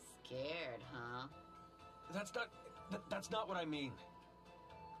 Scared, huh? That's not what I mean.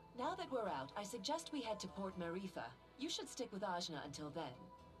 Now that we're out, I suggest we head to Port Marifa. You should stick with Ajna until then.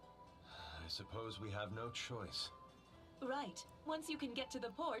 I suppose we have no choice. Right. Once you can get to the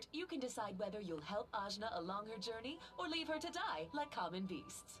port, you can decide whether you'll help Ajna along her journey or leave her to die like common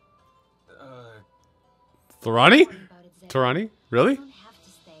beasts. Tarani? Don't worry about it, Zed. Tarani? Really? You don't have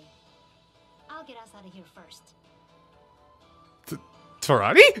to stay. I'll get us out of here first.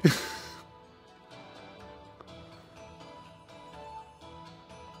 Tarani?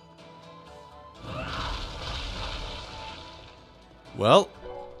 Well.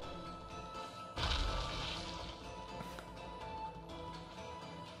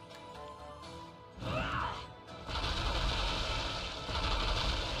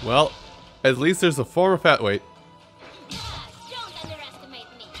 Well, at least there's a form of fat weight. Don't underestimate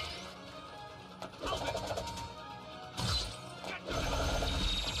me.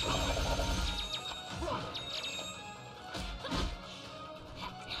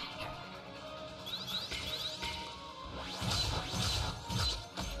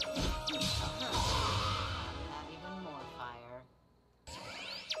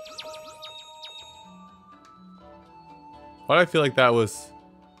 Why do I feel like that was...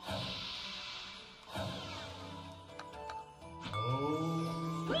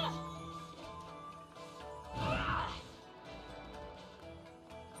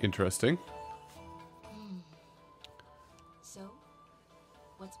 Interesting. So,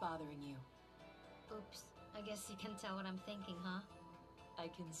 what's bothering you? Oops. I guess you can tell what I'm thinking, huh? I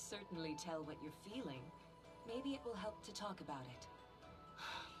can certainly tell what you're feeling. Maybe it will help to talk about it.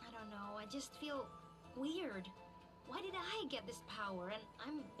 I don't know. I just feel weird. Why did I get this power? And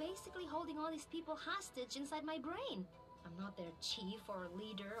I'm basically holding all these people hostage inside my brain. I'm not their chief or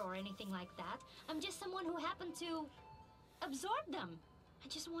leader or anything like that. I'm just someone who happened to absorb them. I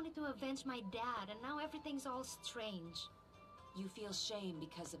just wanted to avenge my dad, and now everything's all strange. You feel shame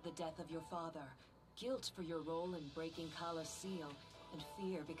because of the death of your father, guilt for your role in breaking Kala's seal, and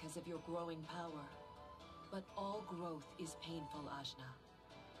fear because of your growing power. But all growth is painful, Ajna.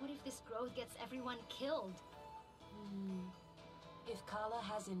 What if this growth gets everyone killed? If Kala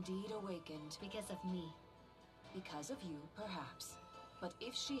has indeed awakened... Because of me. Because of you, perhaps. But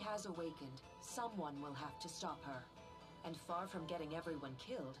if she has awakened, someone will have to stop her. And far from getting everyone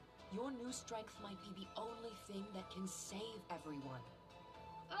killed, your new strength might be the only thing that can save everyone.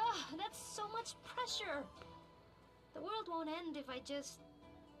 Ugh, that's so much pressure. The world won't end if I just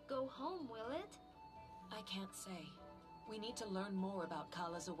go home, will it? I can't say. We need to learn more about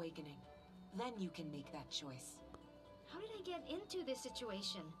Kala's awakening. Then you can make that choice. How did I get into this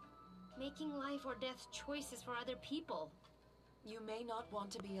situation? Making life or death choices for other people. You may not want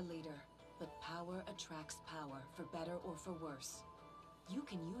to be a leader, but power attracts power, for better or for worse. You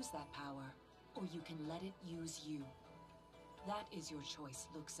can use that power, or you can let it use you. That is your choice,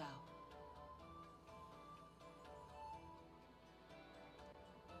 Luke Zhao.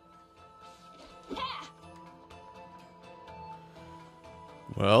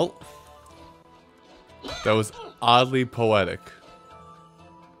 Well, that was oddly poetic.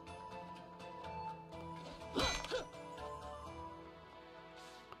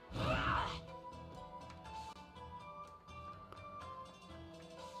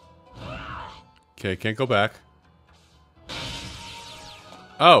 Okay, can't go back.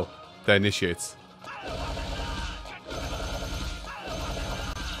 Oh, that initiates.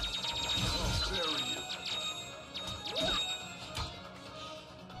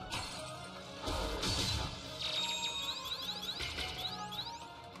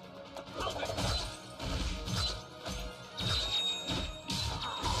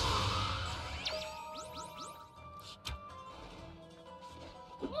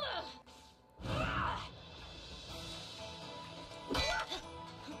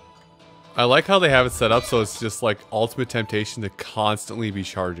 I like how they have it set up so it's just like ultimate temptation to constantly be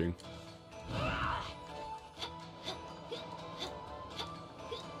charging.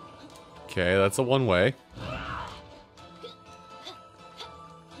 Okay, that's a one way.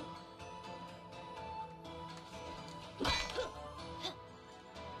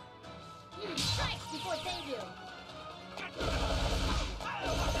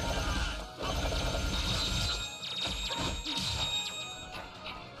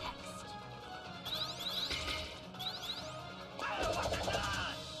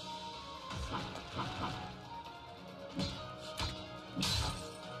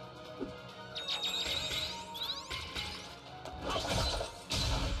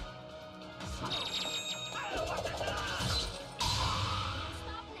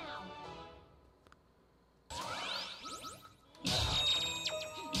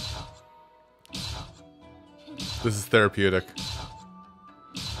 This is therapeutic.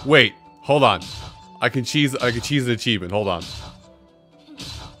 Wait, hold on. I can cheese an achievement. Hold on.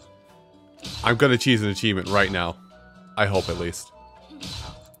 I'm gonna cheese an achievement right now. I hope at least.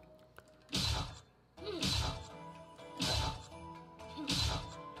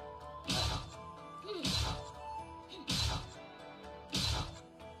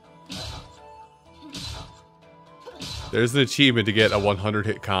 There's an achievement to get a 100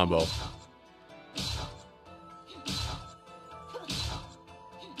 hit combo.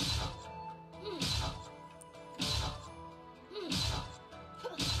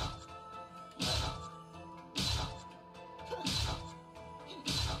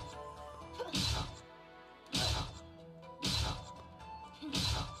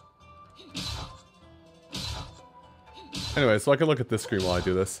 Anyway, so I can look at this screen while I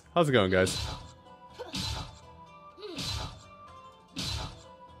do this. How's it going, guys?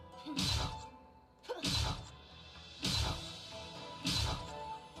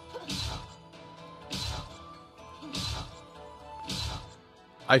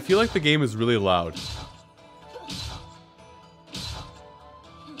 I feel like the game is really loud.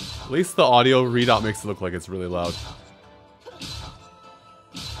 At least the audio readout makes it look like it's really loud.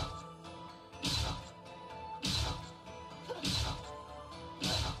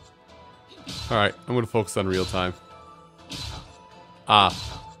 Alright, I'm gonna focus on real time. Ah.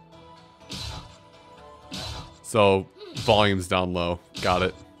 So, volume's down low. Got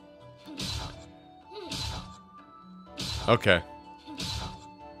it. Okay.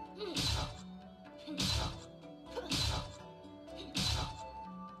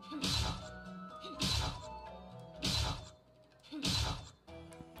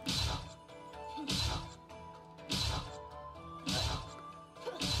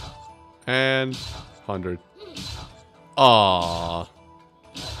 And 100. Aww.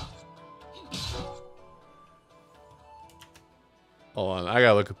 Hold on, I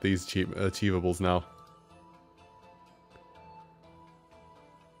gotta look at these achievables now.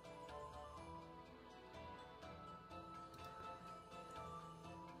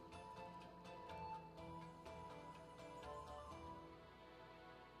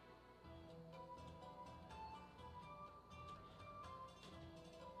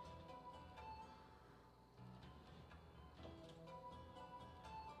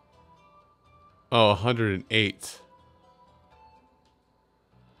 Oh, 108.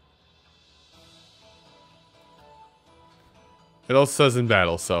 It also says in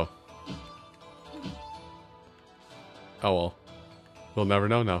battle, so. Oh well. We'll never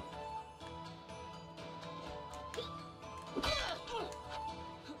know now.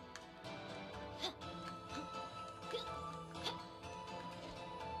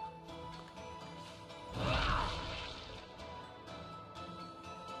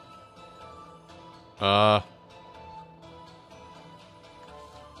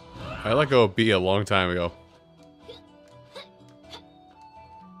 I let go of B a long time ago.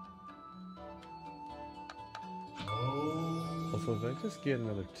 Also, did I just get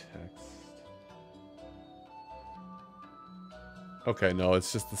another text? Okay, no,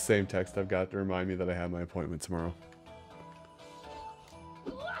 it's just the same text I've got to remind me that I have my appointment tomorrow.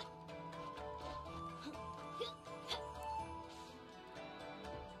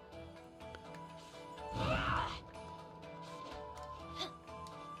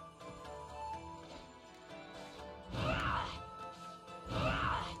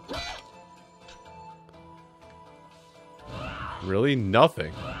 Really?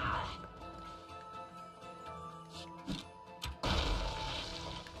 Nothing.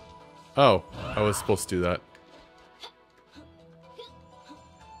 Oh, I was supposed to do that.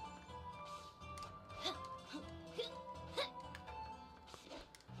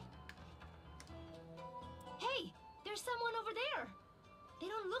 Hey, there's someone over there. They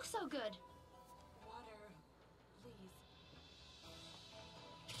don't look so good. Water, please.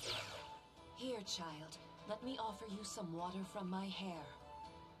 Here, child. Let me offer you some water from my hair.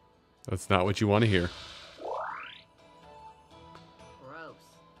 That's not what you want to hear.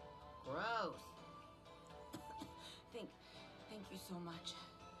 Gross. Gross. Thank you so much.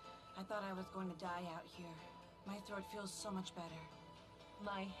 I thought I was going to die out here. My throat feels so much better.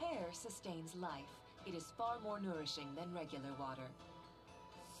 My hair sustains life. It is far more nourishing than regular water.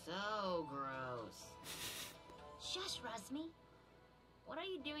 So gross. Shush, Razmi. What are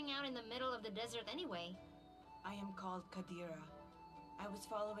you doing out in the middle of the desert anyway? I am called Kadira. I was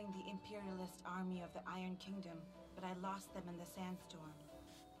following the imperialist army of the Iron Kingdom, but I lost them in the sandstorm.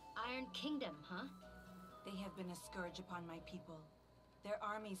 Iron Kingdom, huh? They have been a scourge upon my people. Their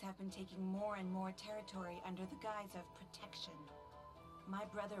armies have been taking more and more territory under the guise of protection. My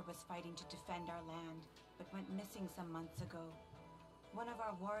brother was fighting to defend our land, but went missing some months ago. One of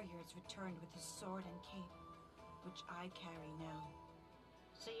our warriors returned with his sword and cape, which I carry now.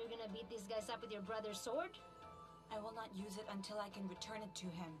 So you're gonna beat these guys up with your brother's sword? I will not use it until I can return it to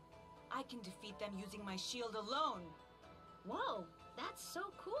him. I can defeat them using my shield alone. Whoa, that's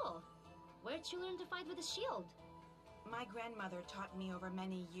so cool. Where'd you learn to fight with a shield? My grandmother taught me over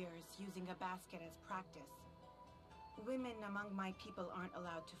many years, using a basket as practice. Women among my people aren't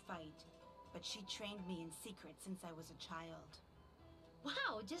allowed to fight, but she trained me in secret since I was a child.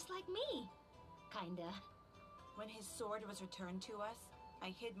 Wow, just like me. Kinda. When his sword was returned to us, I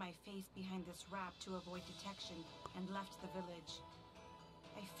hid my face behind this wrap to avoid detection and left the village.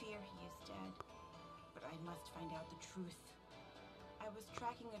 I fear he is dead, but I must find out the truth. I was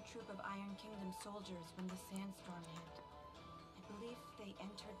tracking a troop of Iron Kingdom soldiers when the sandstorm hit. I believe they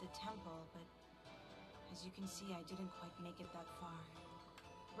entered the temple, but as you can see, I didn't quite make it that far.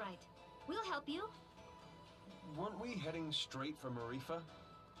 Right. We'll help you. Weren't we heading straight for Marifa?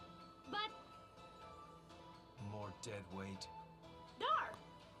 But, More dead weight. Dar!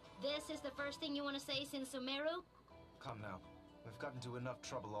 This is the first thing you want to say since Sumeru? Come now. We've gotten into enough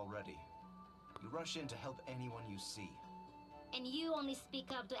trouble already. You rush in to help anyone you see. And you only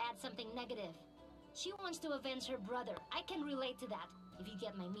speak up to add something negative. She wants to avenge her brother. I can relate to that, if you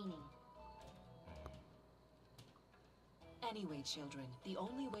get my meaning. Anyway, children, the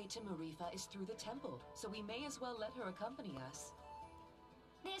only way to Marifa is through the temple, so we may as well let her accompany us.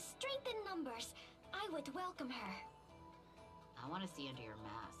 There's strength in numbers. I would welcome her. I want to see under your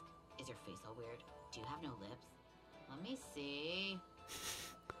mask. Is your face all weird? Do you have no lips? Let me see.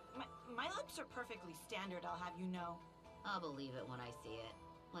 My lips are perfectly standard, I'll have you know. I'll believe it when I see it.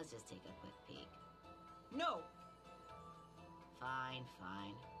 Let's just take a quick peek. No! Fine,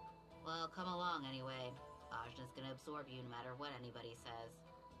 fine. Well, come along anyway. Ajna's gonna absorb you no matter what anybody says.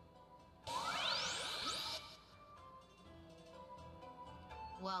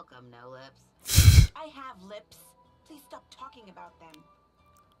 Welcome, No Lips. I have lips. Please stop talking about them.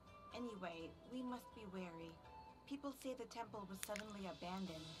 Anyway, we must be wary. People say the temple was suddenly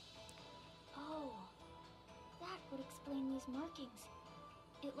abandoned. Oh, that would explain these markings.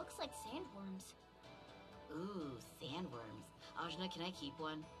 It looks like sandworms. Ooh, sandworms. Ajna, can I keep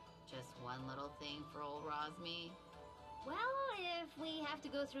one? Just one little thing for old Rosmi? Well, if we have to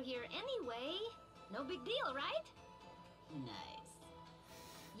go through here anyway, no big deal, right? Nice.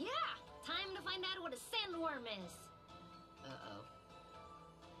 Yeah, time to find out what a sandworm is. Uh-oh.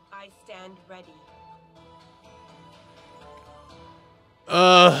 I stand ready.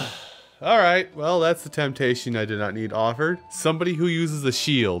 Alright. Well, that's the temptation I did not need offered. Somebody who uses a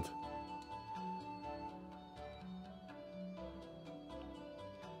shield.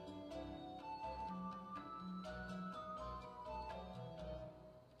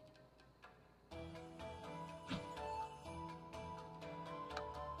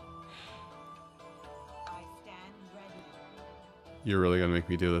 I stand ready. You're really gonna make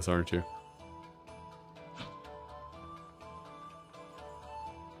me do this, aren't you?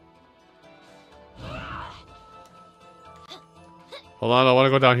 Hold on, I want to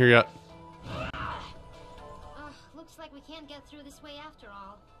go down here yet. Looks like we can't get through this way after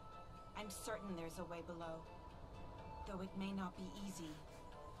all. I'm certain there's a way below. Though it may not be easy.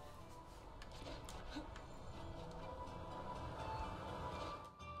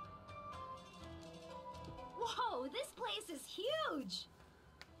 Whoa, this place is huge!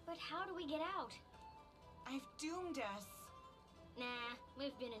 But how do we get out? I've doomed us. Nah,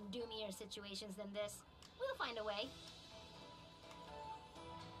 we've been in doomier situations than this. We'll find a way.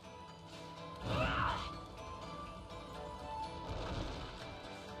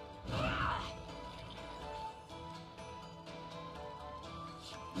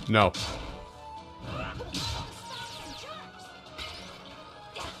 No.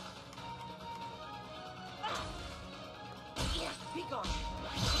 Be gone.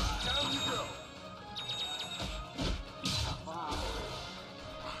 Down you go.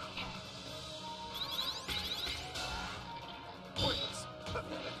 Pointless.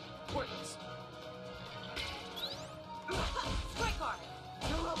 Pathetic. Pointless. Strike hard.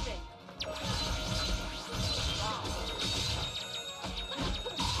 No open.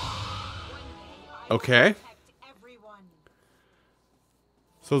 Okay. Protect everyone.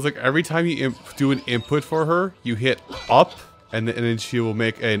 So it's like every time you do an input for her, you hit up, and then she will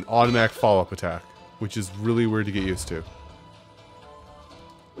make an automatic follow-up attack, which is really weird to get used to.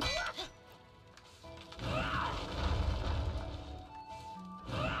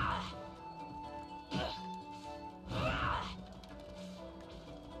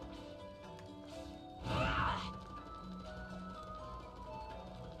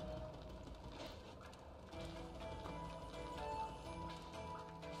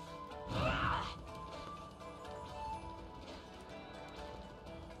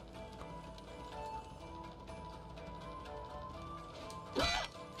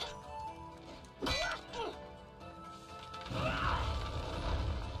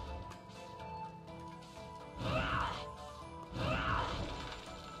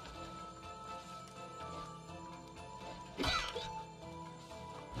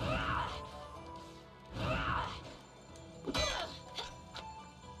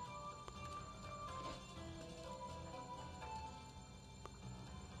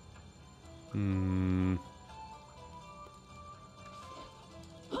 Hmm.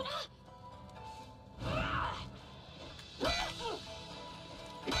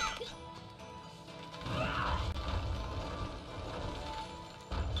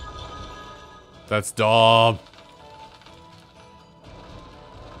 That's dumb.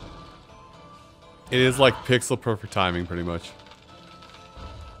 It is like pixel perfect timing, pretty much.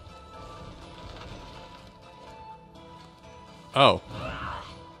 Oh.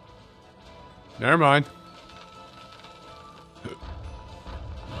 Never mind.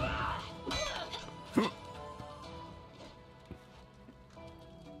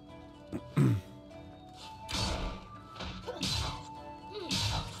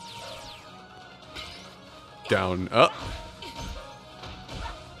 Down, up.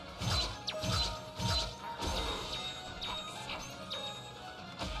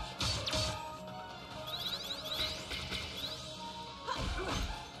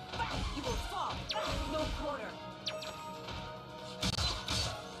 You will fall. No quarter.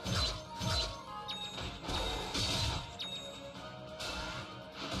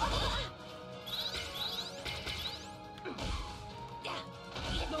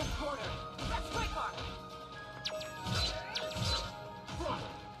 No quarter. That's strike bar. Yes,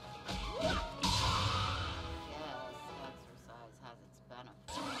 exercise has its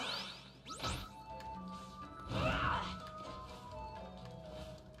benefits.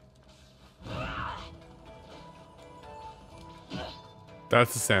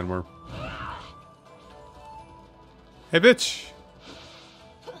 That's the sandworm. Hey, bitch!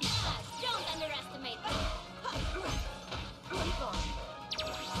 Don't underestimate them.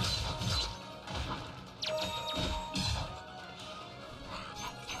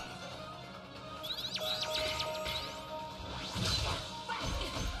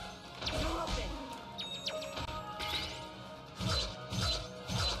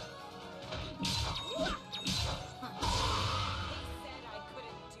 Said I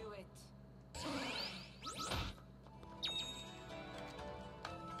couldn't do it.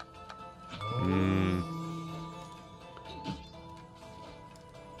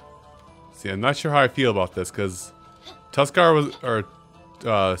 See, I'm not sure how I feel about this, because Tuscar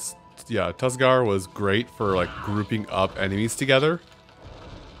was great for, like, grouping up enemies together.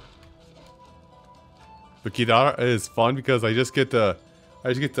 But Kidara is fun because I just get to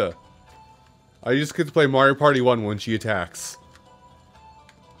play Mario Party 1 when she attacks.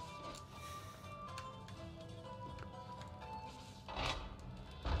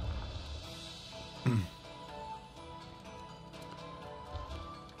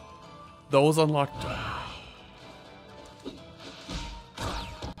 Those unlocked.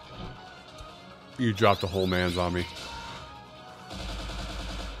 You dropped a whole man's on me.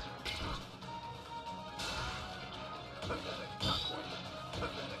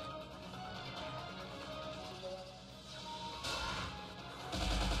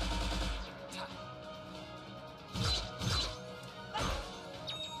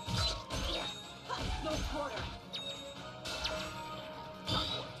 No quarter.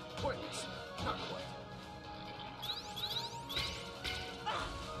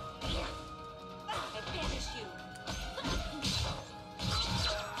 I banish you.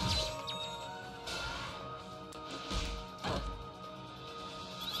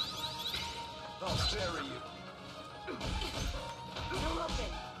 I'll bury you. You're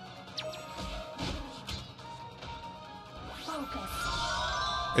open. Focus.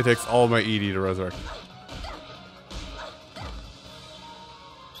 It takes all my ED to resurrect.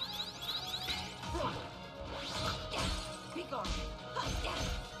 Be gone.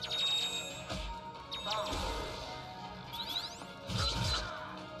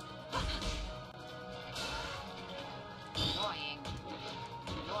 Annoying.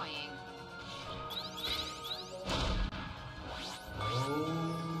 Annoying.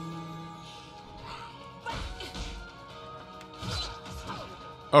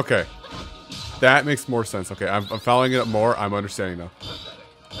 Okay. That makes more sense. Okay, I'm following it up more. I'm understanding now.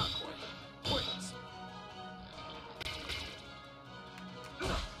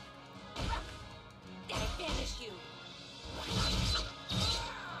 I banish you.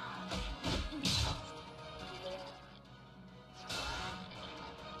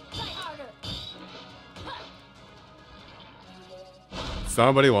 Try harder.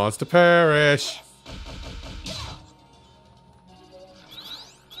 Somebody wants to perish.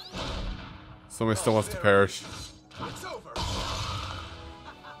 Somebody still wants to perish. It's over.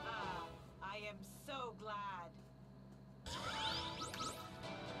 I am so glad.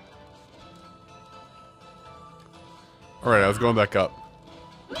 Alright, I was going back up.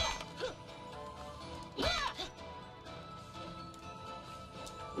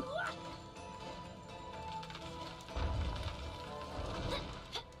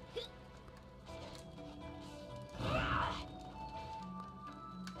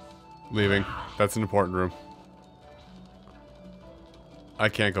 Leaving. That's an important room. I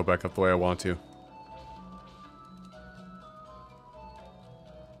can't go back up the way I want to.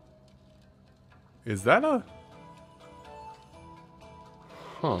 Is that a...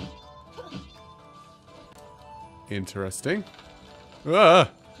 Huh. Interesting. Ah!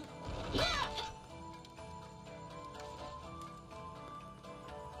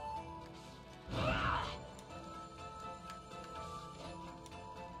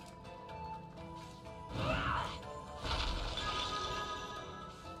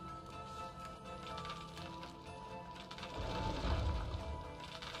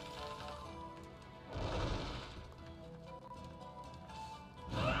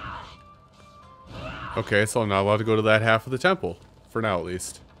 Okay, so I'm not allowed to go to that half of the temple. For now, at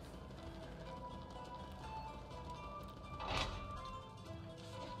least.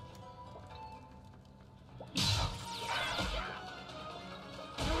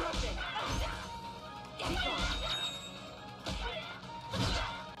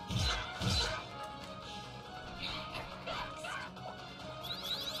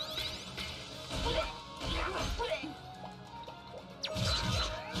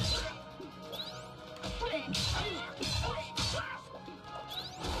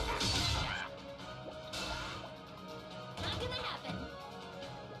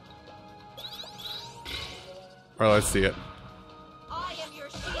 Alright, let's see it. I am your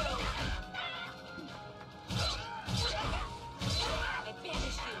shield. I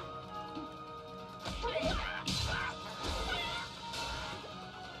banish you.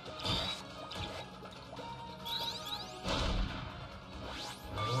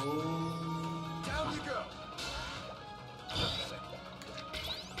 Down you go.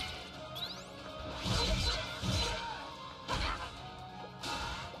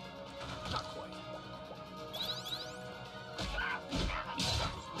 Not quite.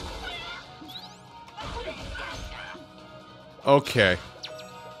 Okay.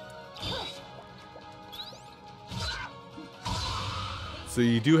 So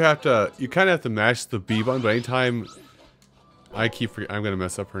you do have to, you kind of have to mash the B button, but anytime, I'm gonna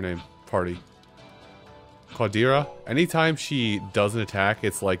mess up her name, Party. Claudira, anytime she does an attack,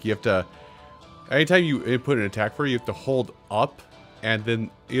 it's like you have to, anytime you input an attack for her, you have to hold up, and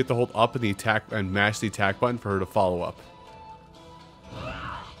then you have to hold up in the attack, and mash the attack button for her to follow up.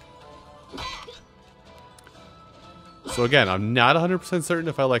 So again, I'm not 100% certain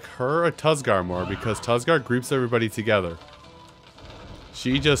if I like her or Tuzgar more, because Tuzgar groups everybody together.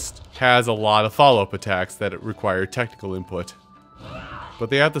 She just has a lot of follow-up attacks that require technical input. But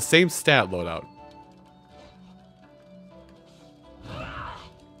they have the same stat loadout.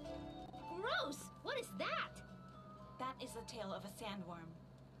 Gross! What is that? That is the tail of a sandworm.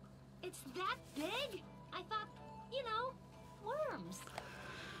 It's that big? I thought, you know, worms.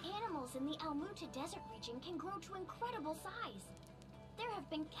 Animals in the Almuta Desert region can grow to incredible size. There have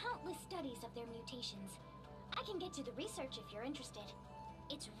been countless studies of their mutations. I can get to the research if you're interested.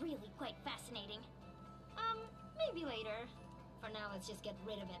 It's really quite fascinating. Maybe later. For now, let's just get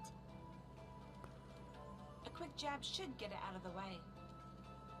rid of it. A quick jab should get it out of the way.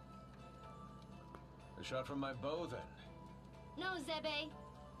 A shot from my bow, then. No, Zebe.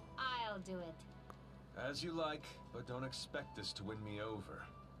 I'll do it. As you like, but don't expect this to win me over.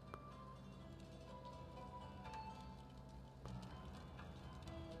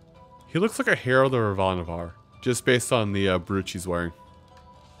 He looks like a Herald of Ravanavar, just based on the brooch she's wearing.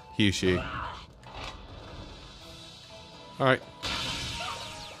 He, she. Alright.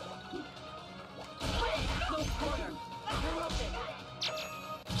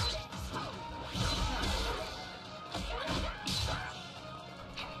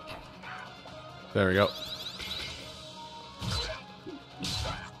 There we go.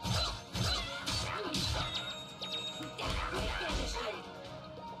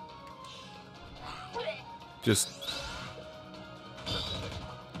 Just...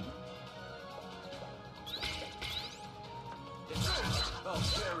 I'll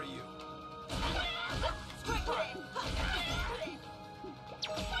bury you.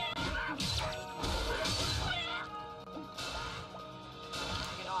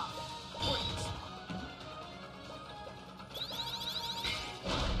 Get off.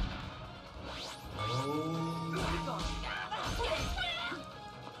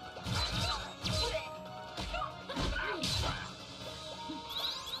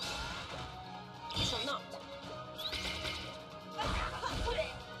 You shall not.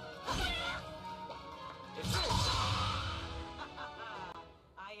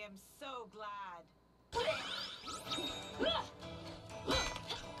 I am so glad.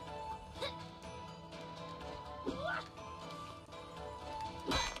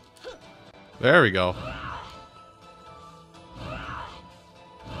 There we go.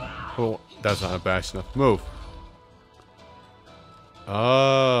 Oh, that's not a bash enough. Move.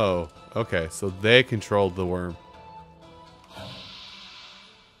 Oh, okay. So they controlled the worm.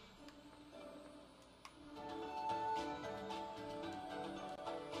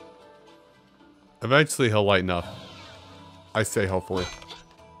 Eventually he'll lighten up. I say hopefully.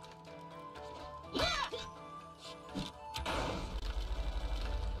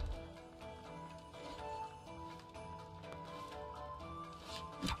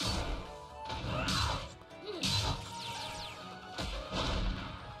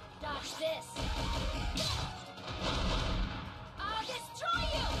 Dodge this. I'll destroy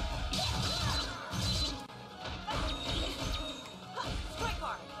you! Strike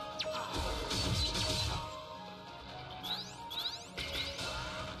hard.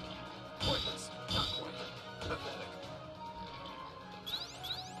 Pointless. Not quite. Pathetic.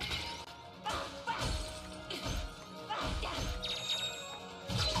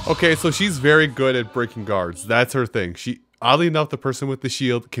 Okay, so she's very good at breaking guards. That's her thing. She, oddly enough, the person with the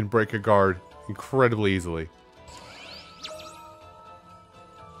shield can break a guard incredibly easily.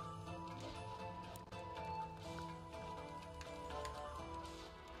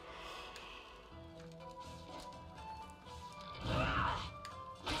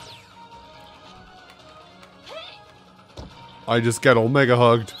 I just get Omega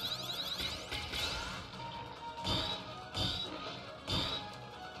hugged.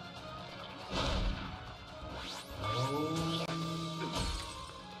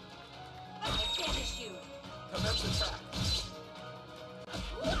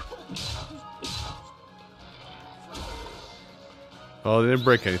 Oh, they didn't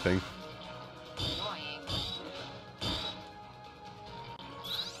break anything.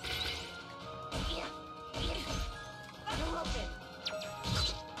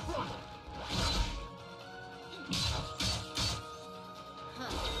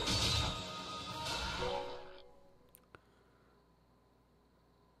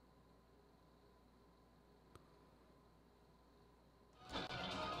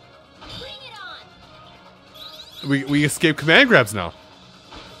 We escape command grabs now.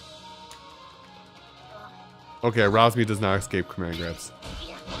 Okay, Rosmi does not escape command grabs.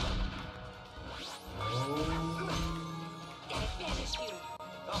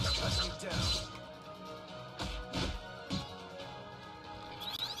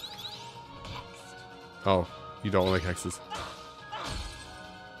 Oh, you don't like hexes.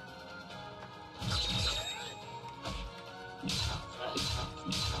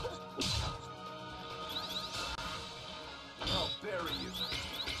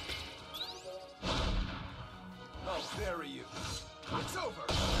 It's over.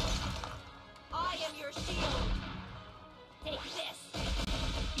 I am your shield. Take this.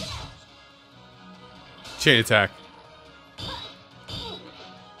 Chain attack.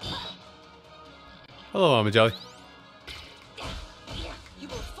 Hello, Mama Jelly. You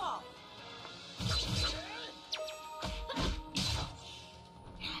will fall.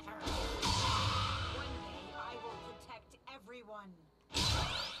 One day I will protect everyone.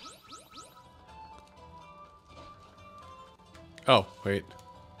 Oh, wait.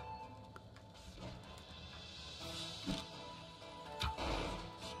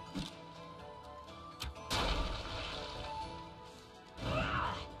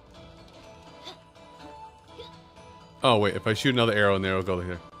 Oh, wait. If I shoot another arrow in there, it'll go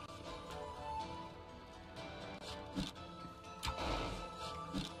there.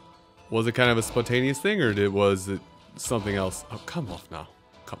 Was it kind of a spontaneous thing, or was it something else? Oh, come off now.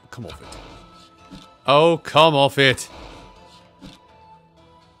 Come off it. Oh, come off it.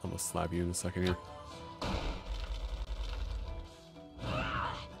 I'm gonna slap you in a second here.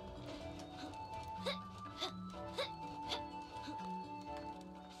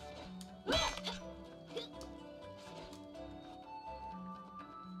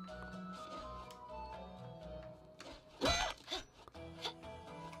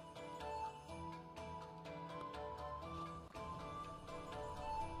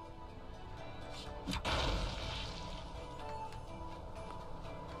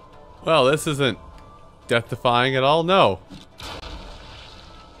 Well, this isn't death-defying at all, no.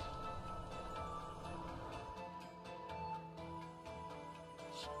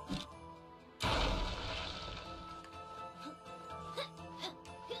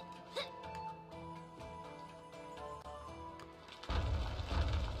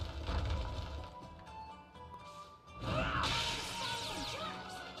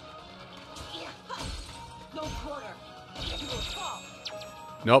 No quarter. You will fall.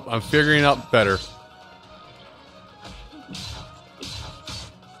 Nope, I'm figuring out better.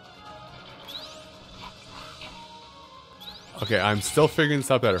 Okay, I'm still figuring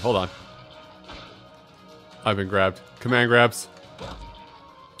this out better. Hold on. I've been grabbed. Command grabs.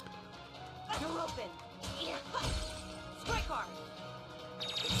 You're open. Strike hard.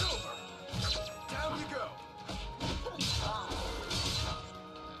 It's over. Down you go.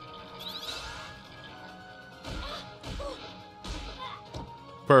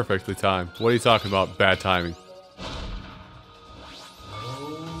 Perfectly timed. What are you talking about? Bad timing.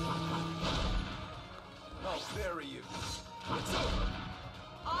 I'll bury you. It's over.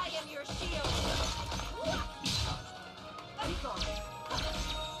 I am your shield. Be gone.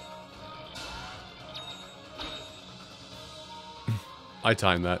 I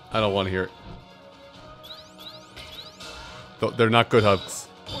timed that. I don't want to hear it. They're not good hugs.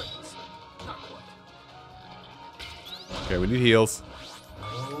 Okay, we need heals.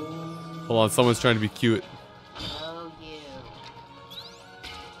 Hold on, someone's trying to be cute. Oh, you.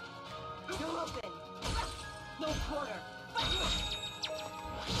 You're open. No quarter.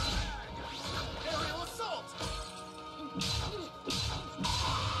 Aerial assault.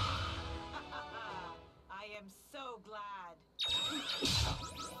 I am so glad.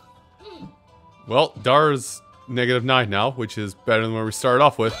 Well, Dar's -9 now, which is better than where we started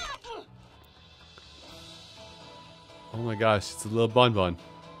off with. Oh my gosh, it's a little bun.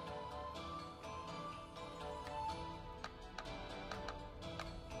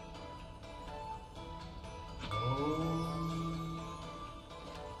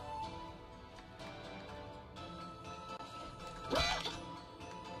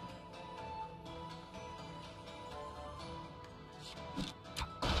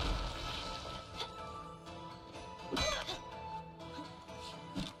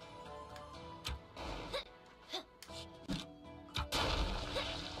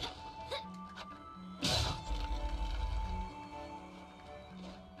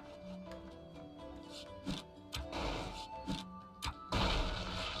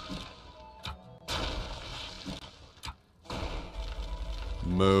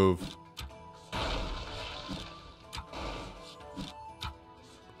 move.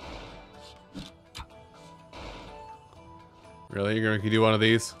 Really? You're gonna do one of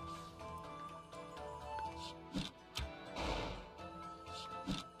these?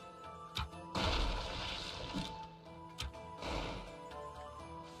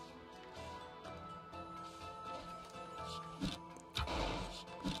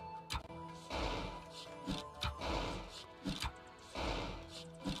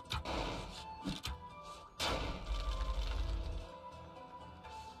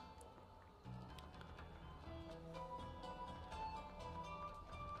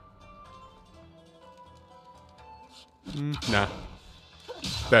 Nah.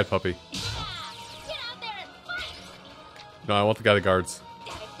 Bad puppy. Get out there and fight! No, I want the guy that guards. I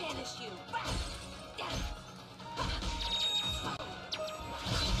banish you.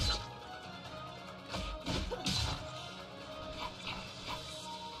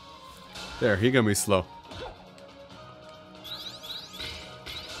 There, he gonna be slow.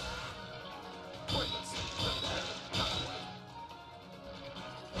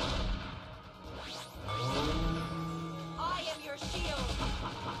 I am your shield.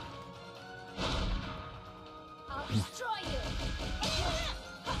 I'll destroy you!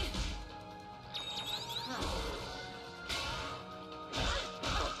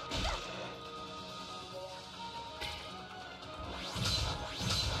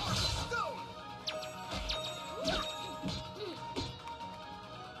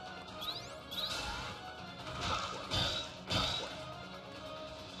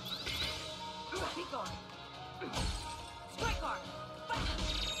 Be gone. Strike hard.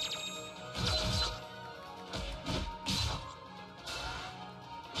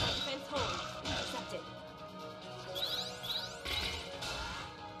 Defense hold. Accepted.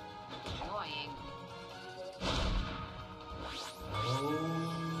 Annoying.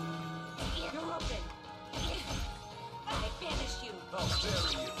 You're open. I banish you. How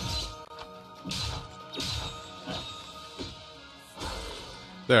dare you!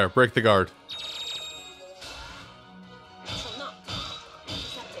 There, break the guard. Shall not.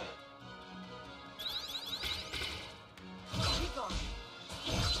 Accepted. Be gone.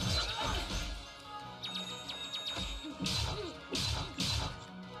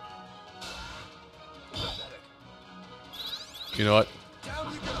 You know what?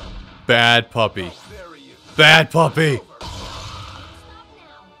 Down you go! Bad puppy. How dare you! Bad puppy! Stop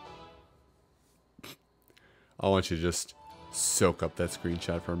now! I want you to just soak up that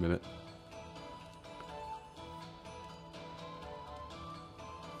screenshot for a minute.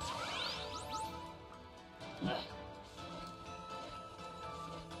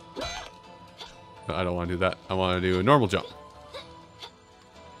 No, I don't want to do that. I want to do a normal jump.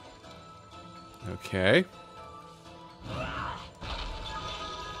 Okay.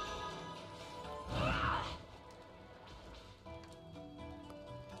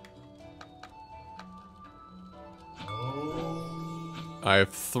 I have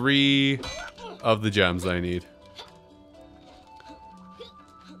 3 of the gems I need.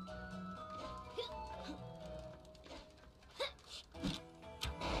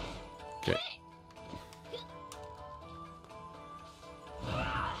 Okay.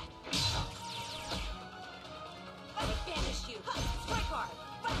 I banish you. Strike hard.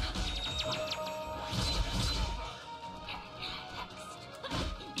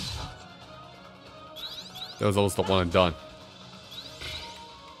 That was almost the one and done.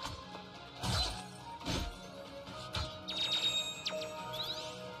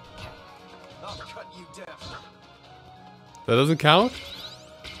 I'll cut you down. That doesn't count?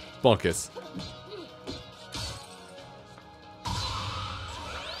 Bunkus.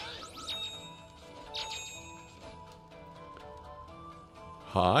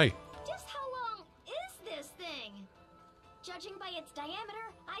 Hi. Just how long is this thing? Judging by its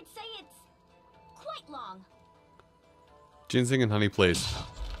diameter, I'd say it's quite long. Ginseng and honey, please.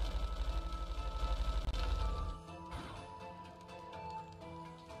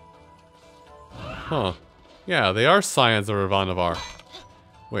 Huh. Yeah, they are scions of Ravanavar.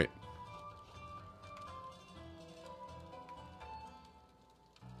 Wait.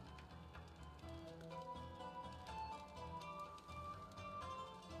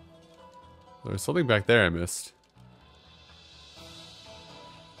 There's something back there I missed.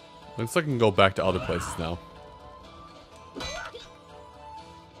 Looks like I can go back to other places now.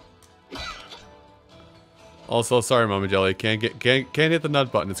 Also, sorry, Mama Jelly, can't hit the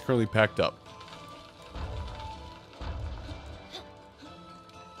nut button. It's currently packed up.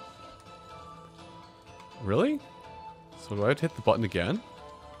 Really? So do I have to hit the button again?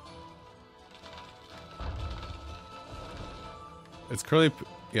 It's currently,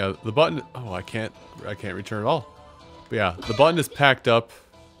 yeah, the button, oh, I can't return at all. But yeah, the button is packed up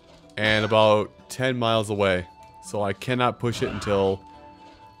and about 10 miles away. So I cannot push it until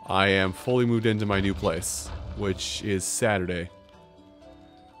I am fully moved into my new place, which is Saturday.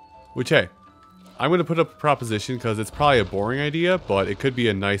 Which, hey, I'm going to put up a proposition because it's probably a boring idea, but it could be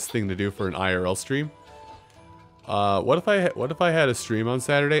a nice thing to do for an IRL stream. What if I had a stream on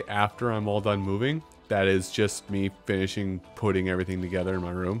Saturday after I'm all done moving? That is just me finishing putting everything together in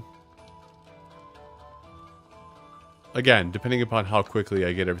my room. Again, depending upon how quickly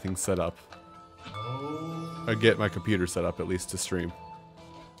I get everything set up. I get my computer set up at least to stream.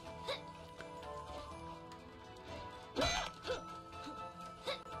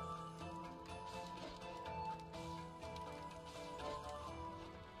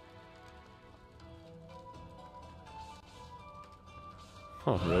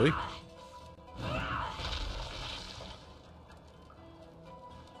 Huh, really?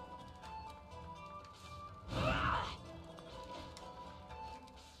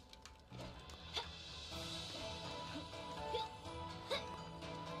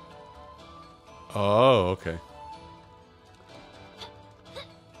 Oh, okay.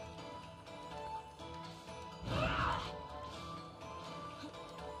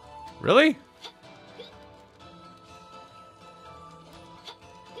 Really?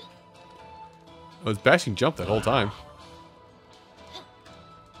 I was bashing jump that whole time.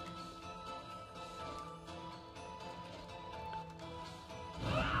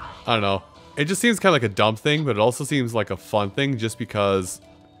 I don't know. It just seems kind of like a dumb thing, but it also seems like a fun thing just because,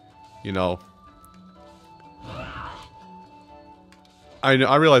 you know... I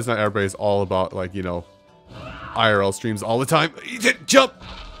realize not everybody's all about, like, you know, IRL streams all the time. Jump!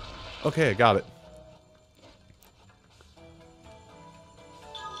 Okay, I got it.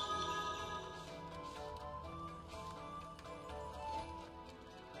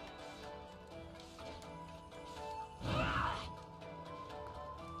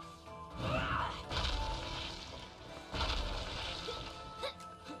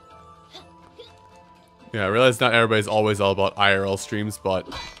 Yeah, I realize not everybody's always all about IRL streams, but...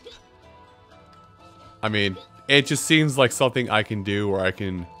 I mean, it just seems like something I can do where I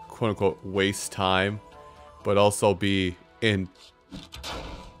can, quote-unquote, waste time, but also be impactful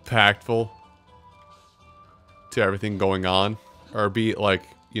to everything going on. Or be, like,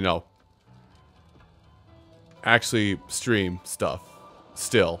 you know, actually stream stuff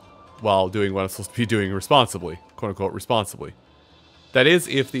still, while doing what I'm supposed to be doing responsibly. Quote-unquote, responsibly. That is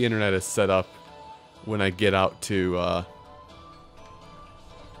if the internet is set up when I get out to,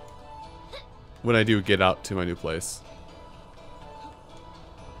 when I do get out to my new place.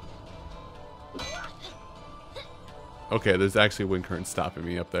 Okay, there's actually wind current stopping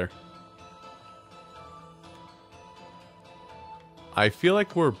me up there. I feel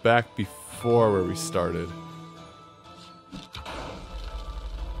like we're back before where we started.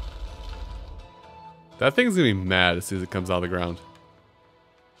 That thing's gonna be mad as soon as it comes out of the ground.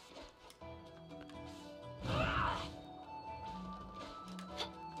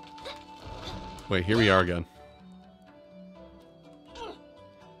 Wait, here we are again.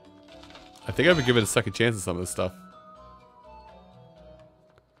 I think I would give it a second chance at some of this stuff.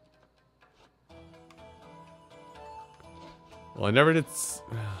 Well, I never did...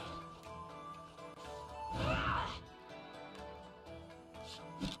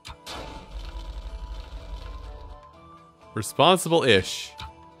 Responsible-ish.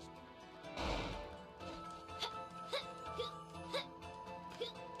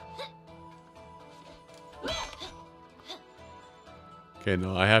 Okay,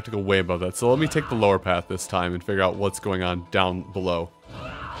 no, I have to go way above that. So let me take the lower path this time and figure out what's going on down below.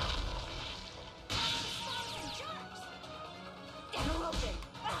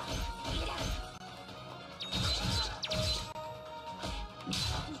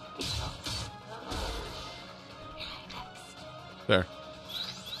 There.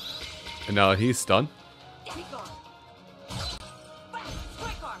 And now that he's stunned.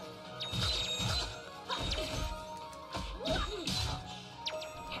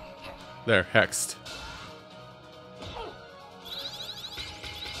 There, hexed.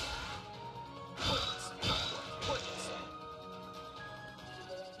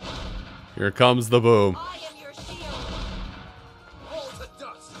 Here comes the boom.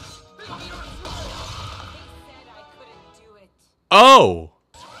 Oh!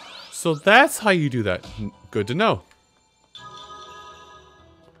 So that's how you do that. Good to know.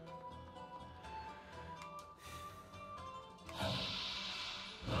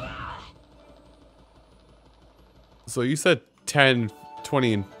 So you said 10,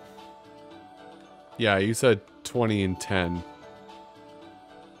 20, and... Yeah, you said 20 and 10.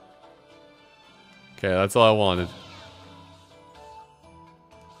 Okay, that's all I wanted.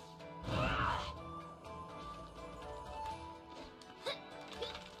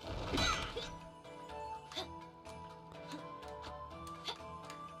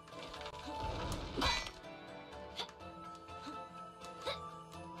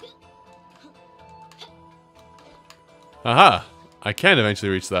 Aha! I can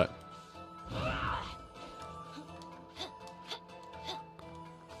eventually reach that.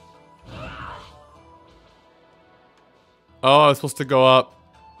 Oh, I was supposed to go up.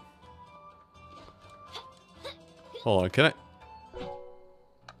 Hold on, can I?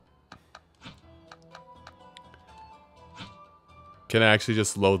 Can I actually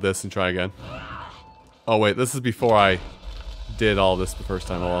just load this and try again? Oh wait, this is before I did all this the first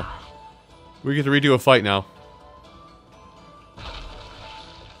time. Oh well. We get to redo a fight now.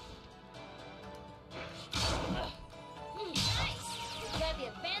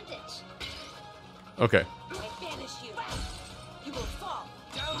 Okay. I banish you. You will fall.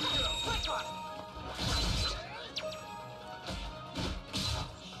 Down you go. Quick on.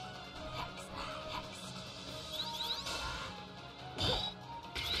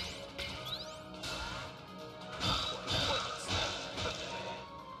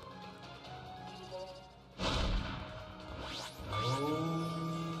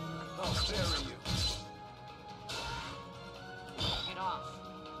 I'll bury you. Get off.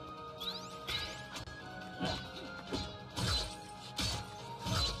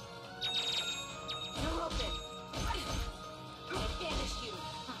 You're open. I banish you.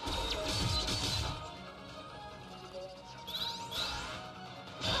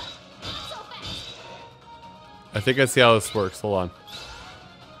 I think I see how this works. Hold on.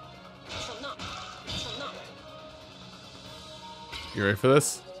 Shall not. Shall not. You ready for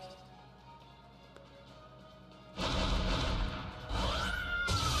this?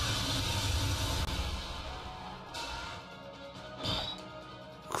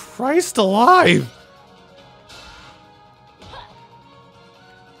 Christ alive!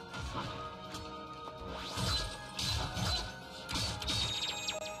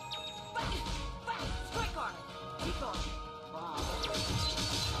 Strike on. Keep on.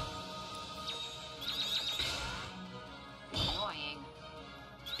 Annoying.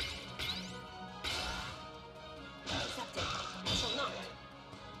 Accept it. Shall not.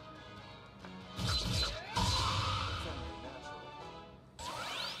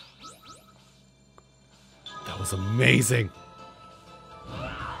 That was amazing.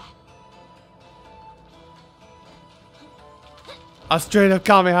 I straight up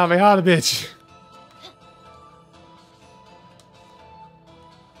Kamehameha, bitch.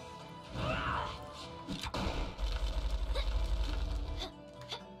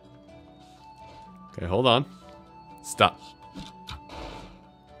 Okay, hold on. Stop.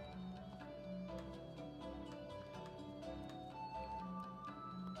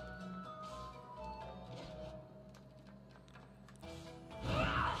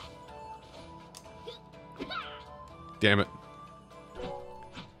 Damn it.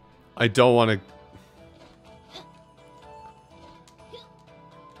 I don't want to...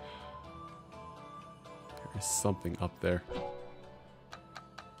 There's something up there.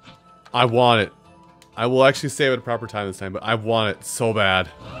 I want it. I will actually save it at a proper time this time, but I want it so bad.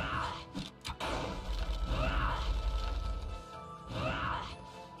 I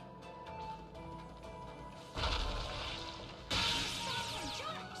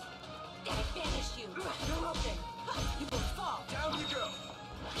banish you. You're open. You will fall. Down you go.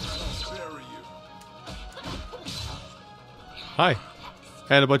 I'll bury you. Hi.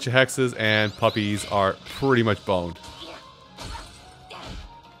 And a bunch of hexes and puppies are pretty much boned.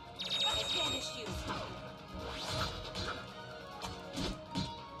 I banish you.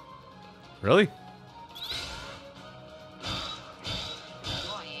 Really?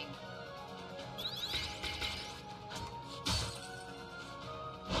 Annoying.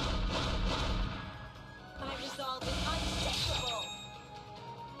 My resolve is unshakable.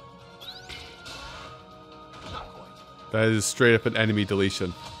 Not quite. That is straight up an enemy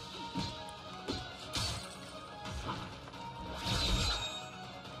deletion.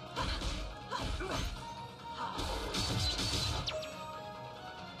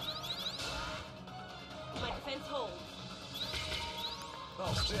 My defense holds.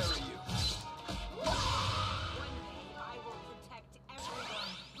 I'll bury you. One day I will protect everyone.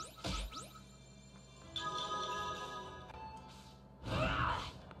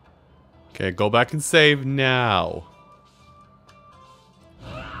 Okay, go back and save now.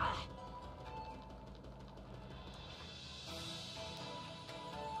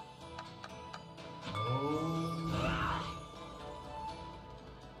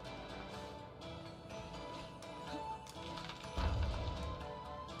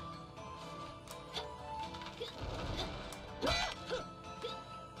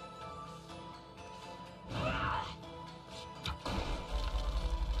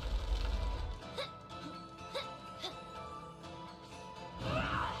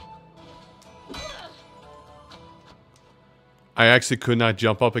 I actually could not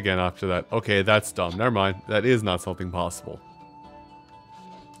jump up again after that. Okay, that's dumb. Never mind. That is not something possible.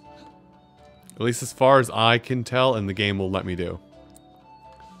 At least as far as I can tell, and the game will let me do.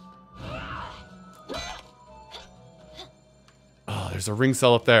 Oh, there's a ring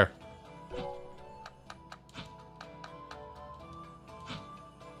cell up there.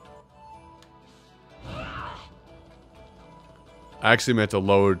 I actually meant to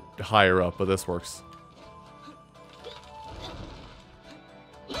load higher up, but this works.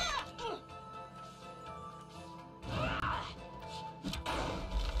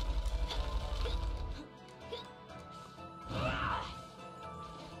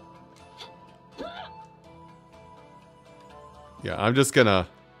 Yeah, I'm just gonna...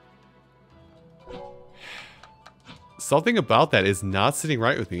 Something about that is not sitting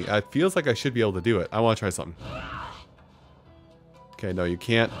right with me. It feels like I should be able to do it. I want to try something. Okay, no, you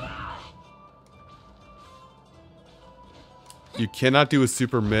can't. You cannot do a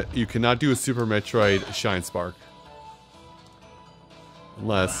You cannot do a Super Metroid Shine Spark.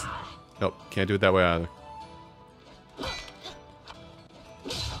 Unless... Nope, can't do it that way either.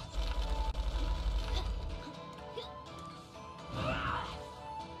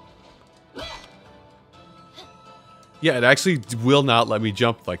 Yeah, it actually will not let me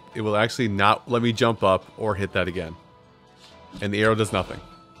jump. Like, it will actually not let me jump up or hit that again. And the arrow does nothing.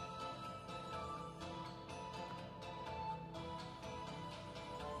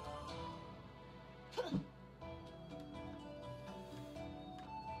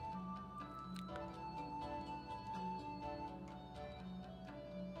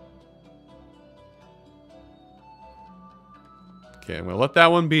 Okay, I'm gonna let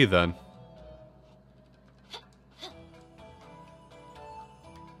that one be then.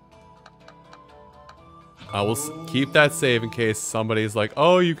 I will keep that save in case somebody's like,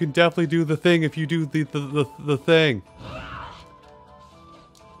 oh, you can definitely do the thing if you do the thing.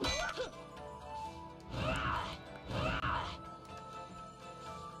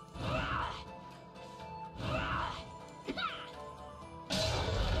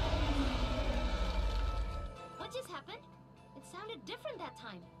 What just happened? It sounded different that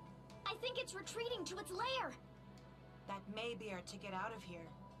time. I think it's retreating to its lair. That may be our ticket out of here.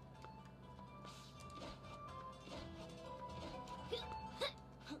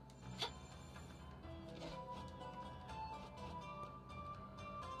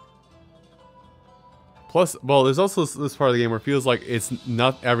 Plus, well, there's also this part of the game where it feels like it's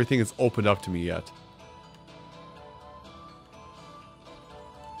not everything is opened up to me yet.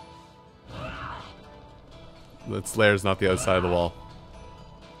 Its lair's not the other side of the wall.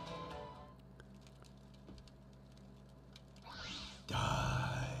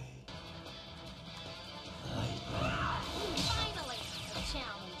 Finally, a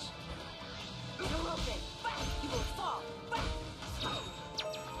challenge. Interrupted. You will fall.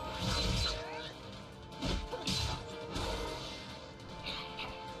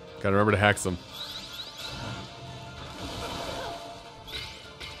 Gotta remember to hex them.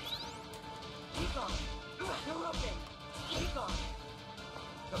 Keep going. Interrupted. Keep going.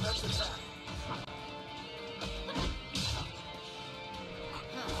 Commence attack.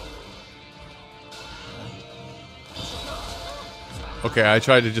 Okay, I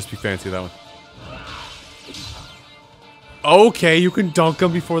tried to just be fancy that one. Okay, you can dunk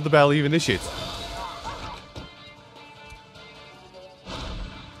them before the battle even initiates.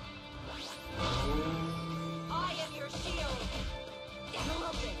 I am your shield.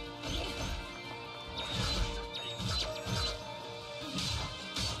 Interrupted.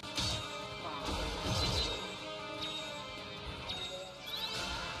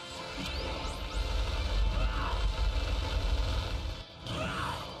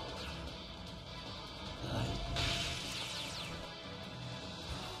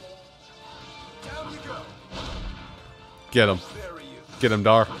 Down you go. Get him. Bury you. Get him,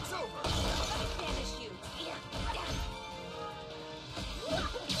 Dar. It's over. Banish you.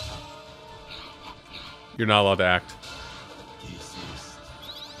 You're not allowed to act.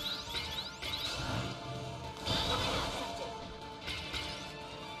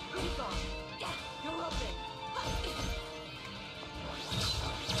 Keep going. Interrupted.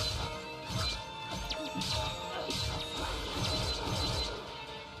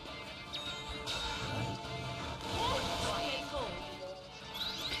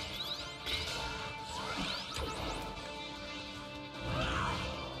 Stay cool.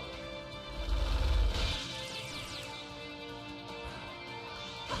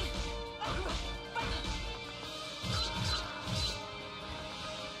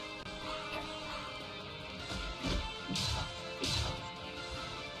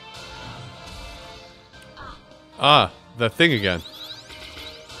 Ah, that thing again.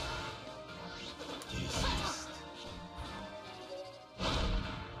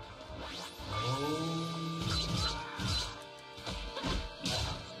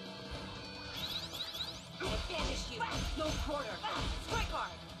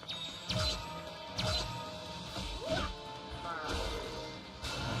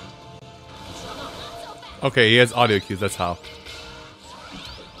 Okay, he has audio cues, that's how.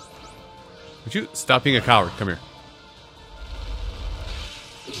 Would you stop being a coward? Come here.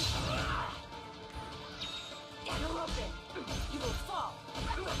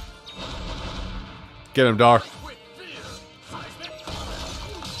 Get him, Dar.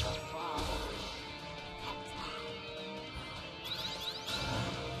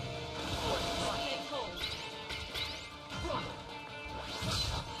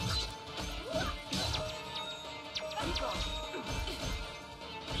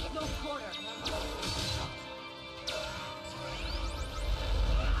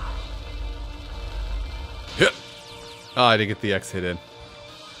 Hit. Oh, I didn't get the X hit in.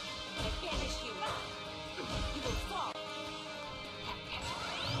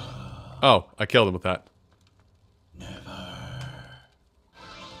 Oh, I killed him with that.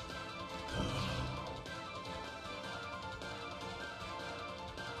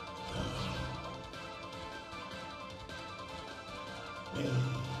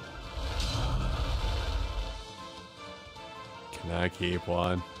 Can I keep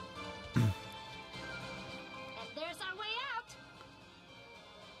one? And there's our way out.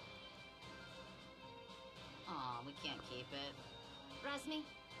 Aw, we can't keep it. Razmi,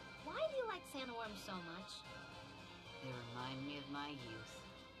 why do you like sandworms so much? They remind me of my youth.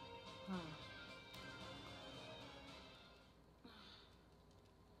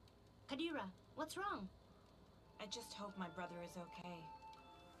 Kadira, what's wrong? I just hope my brother is okay.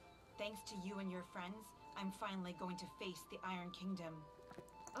 Thanks to you and your friends, I'm finally going to face the Iron Kingdom.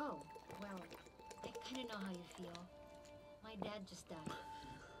 Oh, well, I kind of know how you feel. My dad just died.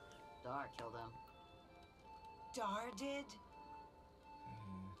 Dar killed him. Dar did?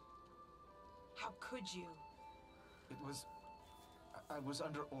 How could you? It was... I was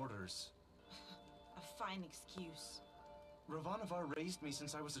under orders. A fine excuse. Ravanavar raised me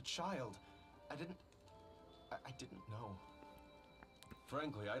since I was a child. I didn't know.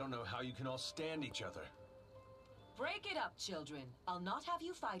 Frankly, I don't know how you can all stand each other. Break it up, children. I'll not have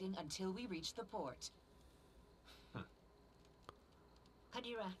you fighting until we reach the port.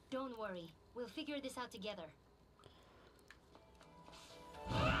 Kadira, don't worry. We'll figure this out together.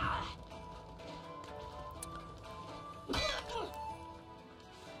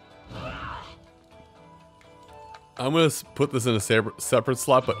 I'm gonna put this in a separate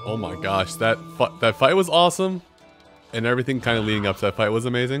slot, but oh my gosh, that fight was awesome, and everything kind of leading up to that fight was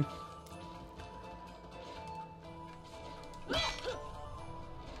amazing.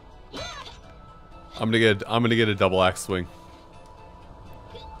 I'm gonna get a double axe swing.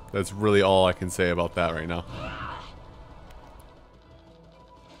 That's really all I can say about that right now.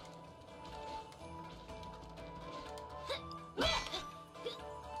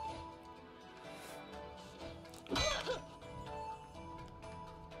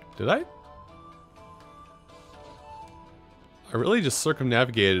 Did I? I really just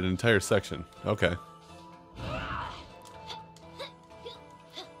circumnavigated an entire section. Okay.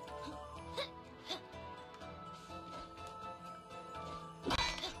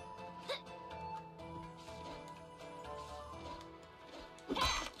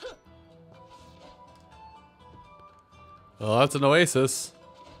 Well, that's an oasis.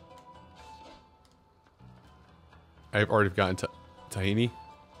 I've already gotten Tahini.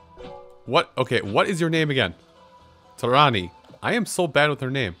 What? Okay, what is your name again? Tarani. I am so bad with her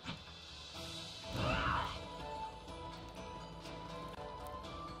name.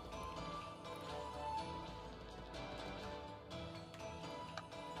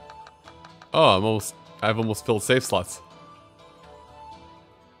 Oh, I've almost filled save slots.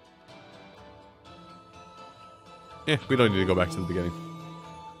 We don't need to go back to the beginning.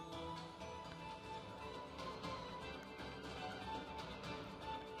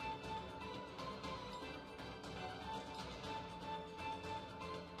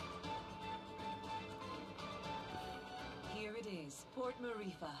 Here it is, Port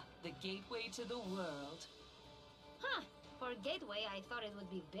Marifa, the gateway to the world. Huh. For a gateway, I thought it would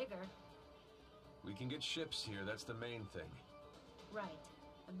be bigger. We can get ships here, that's the main thing. Right.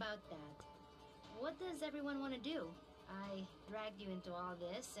 About that. What does everyone want to do? I dragged you into all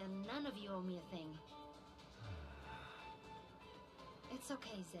this, and none of you owe me a thing. It's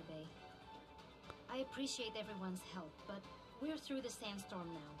okay, Zebe. I appreciate everyone's help, but we're through the sandstorm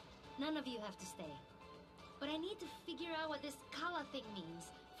now. None of you have to stay. but I need to figure out what this Kala thing means.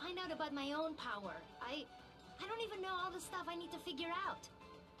 Find out about my own power. I don't even know all the stuff I need to figure out.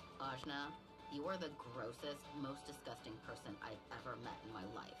 Ajna, you are the grossest, most disgusting person I've ever met in my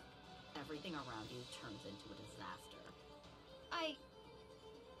life. Everything around you turns into a disaster. I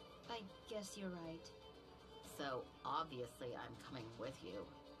guess you're right. So, obviously I'm coming with you.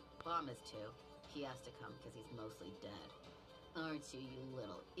 Bomb is too. He has to come because he's mostly dead. Aren't you, you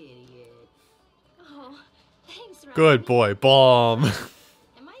little idiot? Oh, thanks, Ryan. Good boy, Bomb.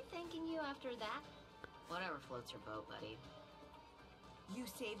 Am I thanking you after that? Whatever floats your boat, buddy. You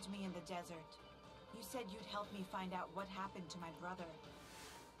saved me in the desert. You said you'd help me find out what happened to my brother.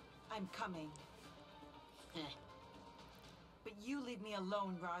 I'm coming. But you leave me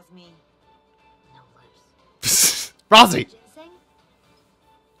alone, Rosmi. No lips. Rosy! Ginseng?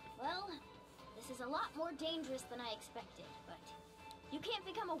 Well, this is a lot more dangerous than I expected, but you can't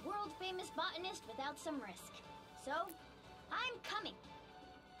become a world-famous botanist without some risk. So, I'm coming.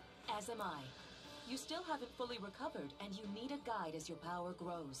 As am I. You still haven't fully recovered, and you need a guide as your power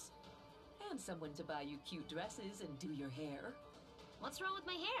grows. And someone to buy you cute dresses and do your hair. What's wrong with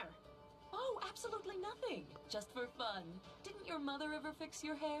my hair? Oh, absolutely nothing. Just for fun. Didn't your mother ever fix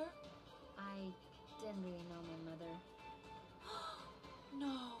your hair? I didn't really know my mother.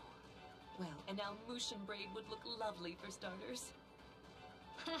 No. Well, an Almushan braid would look lovely for starters.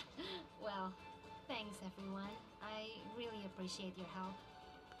 Well, thanks everyone. I really appreciate your help.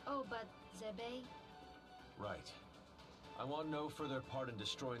 Oh, but Zebe? Right. I want no further part in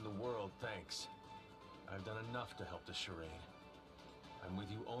destroying the world, thanks. I've done enough to help the charade. I'm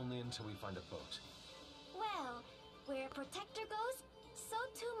with you only until we find a boat. Well, where a protector goes, so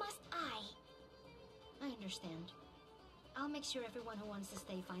too must I. I understand. I'll make sure everyone who wants to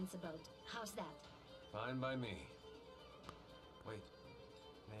stay finds a boat. How's that? Fine by me. Wait,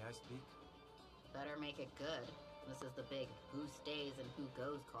 may I speak? Better make it good. This is the big who stays and who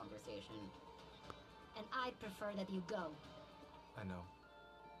goes conversation. And I'd prefer that you go. I know.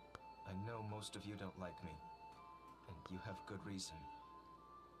 I know most of you don't like me. And you have good reason.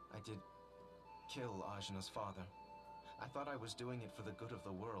 I did kill Ajna's father. I thought I was doing it for the good of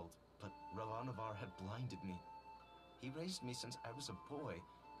the world, but Ravanavar had blinded me. He raised me since I was a boy,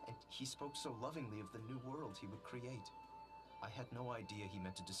 and he spoke so lovingly of the new world he would create. I had no idea he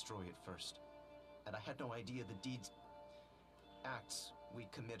meant to destroy it first. And I had no idea the acts we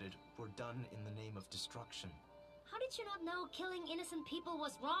committed were done in the name of destruction. How did you not know killing innocent people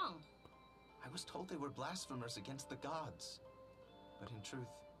was wrong? I was told they were blasphemers against the gods. But in truth,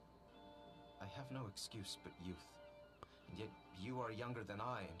 I have no excuse but youth. And yet you are younger than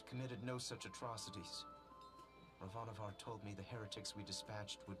I and committed no such atrocities. Ravanavar told me the heretics we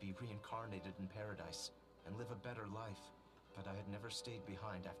dispatched would be reincarnated in paradise and live a better life, but I had never stayed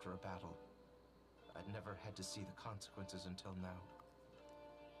behind after a battle. I'd never had to see the consequences until now.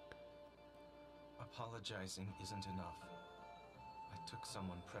 Apologizing isn't enough. I took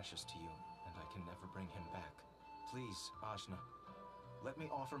someone precious to you, and I can never bring him back. Please, Ajna, let me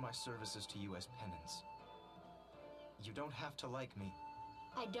offer my services to you as penance. You don't have to like me,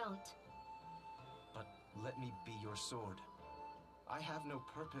 I don't. but let me be your sword. I have no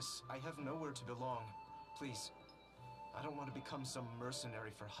purpose. I have nowhere to belong. Please, I don't want to become some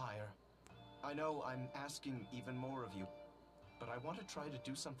mercenary for hire. I know I'm asking even more of you, but I want to try to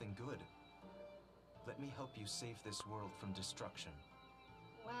do something good. Let me help you save this world from destruction.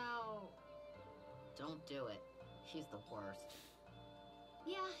 Well, Don't do it. He's the worst.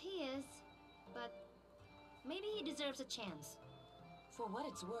 yeah, he is. But maybe he deserves a chance. For what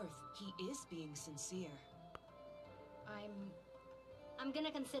it's worth, he is being sincere. I'm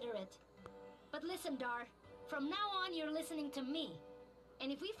gonna consider it. But listen, Dar. From now on, you're listening to me.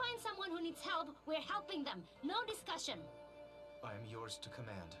 And if we find someone who needs help, we're helping them. No discussion. I am yours to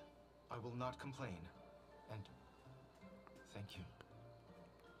command. I will not complain. And thank you.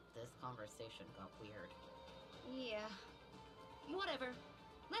 This conversation got weird. Yeah. Whatever.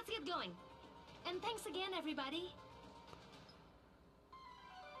 Let's get going. And thanks again, everybody.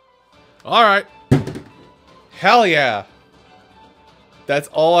 Alright. Hell yeah. That's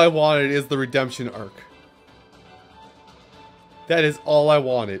all I wanted is the redemption arc. That is all I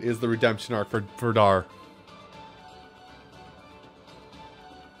wanted is the redemption arc for Dar.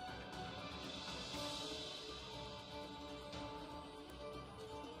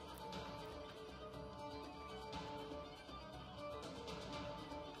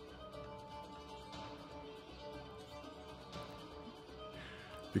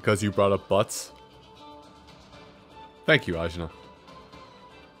 Because you brought up butts? Thank you, Ajna.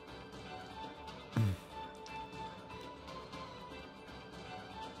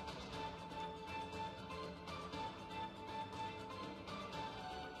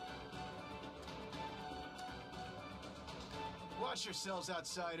 Watch yourselves,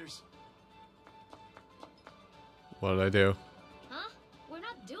 outsiders. What did I do? Huh? We're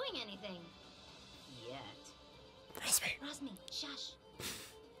not doing anything. Yet. Rosmi, shush.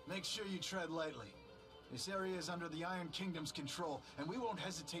 Make sure you tread lightly. This area is under the Iron Kingdom's control, and we won't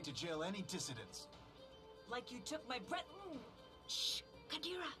hesitate to jail any dissidents. Like you took my breath. Shh,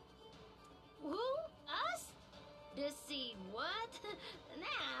 Kadira. Who? Us? Deceive what?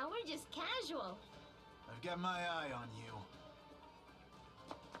 Nah, we're just casual. I've got my eye on you.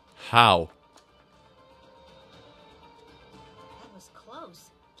 How? That was close.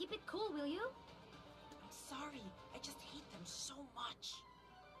 Keep it cool, will you? I'm sorry. I just hate them so much.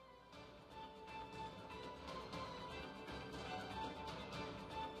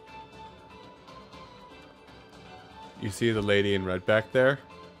 You see the lady in red back there?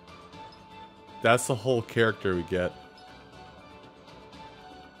 That's the whole character we get.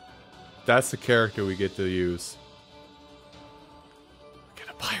 That's the character we get to use. Get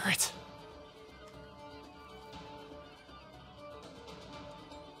a pirate.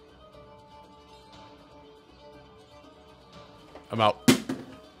 I'm out.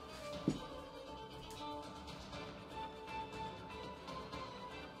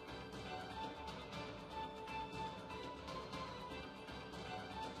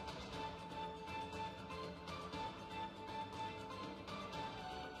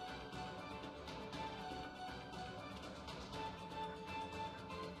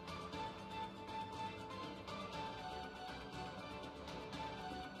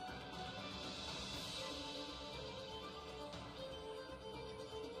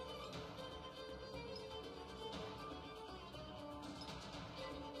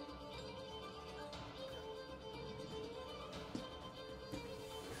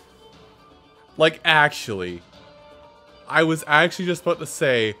 Like, actually. I was actually just about to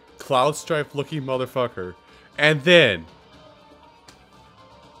say, Cloud Stripe looking motherfucker. And then...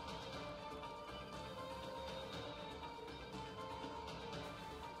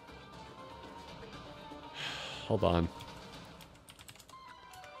 Hold on.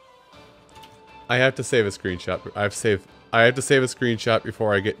 I have to save a screenshot. I have to save a screenshot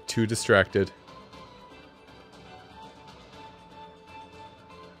before I get too distracted.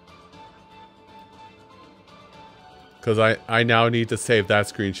 Because I now need to save that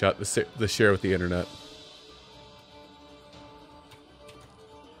screenshot to share with the internet.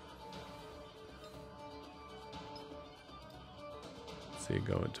 Let's see,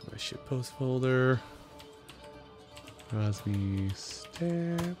 go into my shitpost folder. Rosmi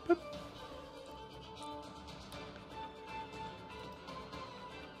stamp.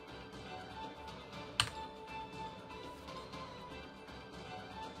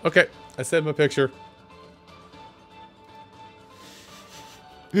 Okay, I saved my picture.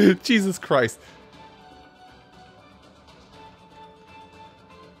 Jesus Christ.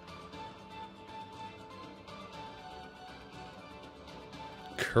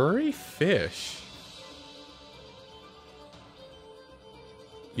 Curry fish.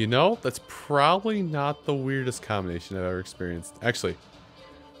 You know, that's probably not the weirdest combination I've ever experienced. Actually,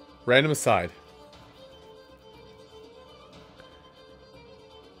 random aside.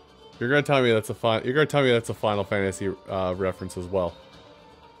 You're gonna tell me that's a Final Fantasy reference as well.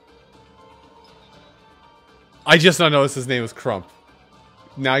 I just now noticed his name was Crump.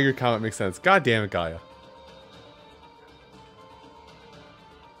 Now your comment makes sense. God damn it, Gaia.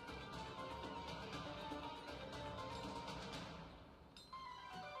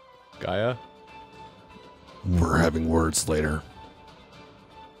 Gaia? We're having words later.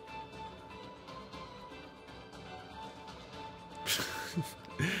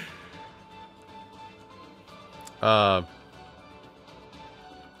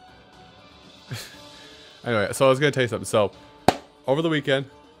 Anyway, so I was going to tell you something. So, over the weekend,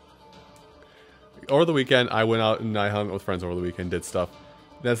 I went out and I hung out with friends over the weekend, did stuff.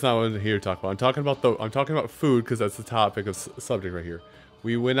 That's not what I'm here to talk about. I'm talking about food because that's the topic of subject right here.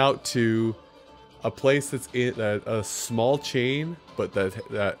 We went out to a place that's in a small chain, but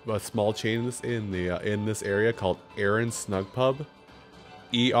that a small chain in this area called Erin Snug Pub,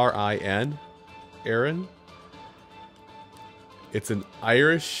 E-R-I-N, Erin. It's an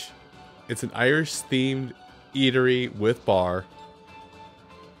Irish themed eatery with bar.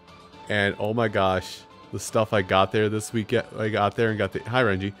 And oh my gosh, the stuff I got there this weekend, hi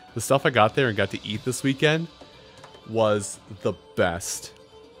Renji. The stuff I got there and got to eat this weekend was the best.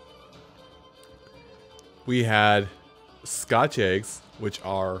 We had Scotch eggs, which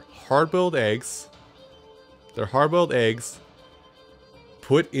are hard-boiled eggs. They're hard-boiled eggs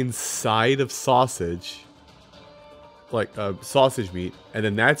put inside of sausage, like sausage meat, and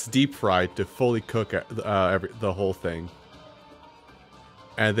then that's deep fried to fully cook the whole thing.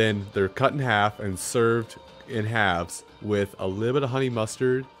 And then they're cut in half and served in halves with a little bit of honey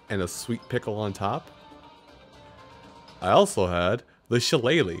mustard and a sweet pickle on top. I also had the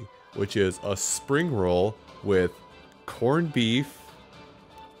shillelagh, which is a spring roll with corned beef,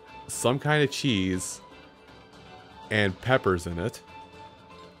 some kind of cheese, and peppers in it.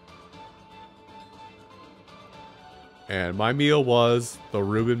 And my meal was the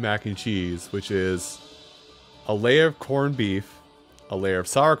Reuben mac and cheese, which is a layer of corned beef, a layer of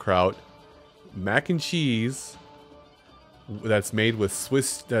sauerkraut, mac and cheese that's made with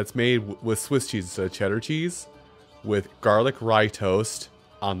Swiss cheese instead of cheddar cheese, with garlic rye toast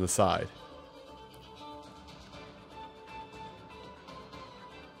on the side.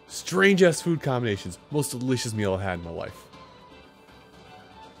 Strange ass food combinations. Most delicious meal I had in my life.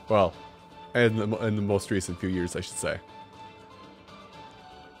 Well, in the most recent few years, I should say.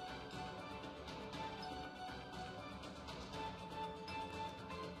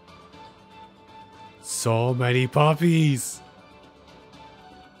 So many puppies!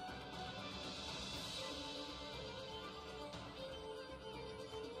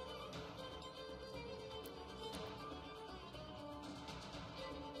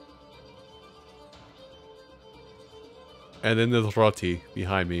 And then there's Roti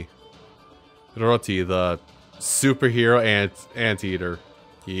behind me. Roti, the superhero anteater.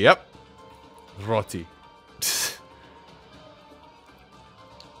 Yep. Roti.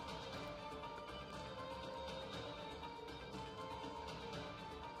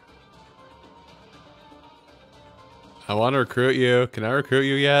 I want to recruit you. Can I recruit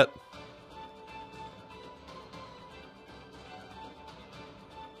you yet?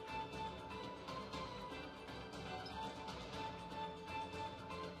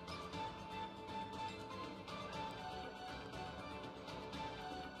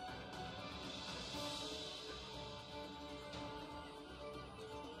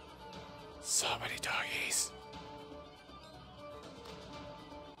 So many doggies.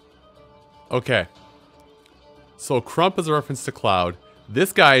 Okay. So Crump is a reference to Cloud.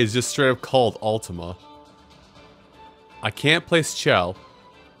 This guy is just straight up called Ultima. I can't place Chell,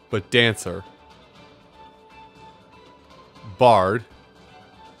 but Dancer. Bard.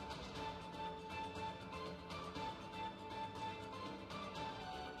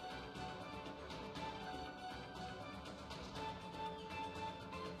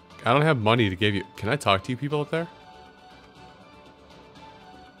 I don't have money to give you. Can I talk to you people up there?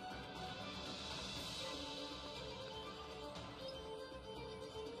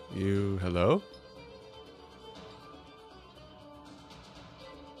 You, hello?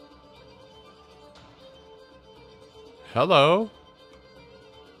 Hello?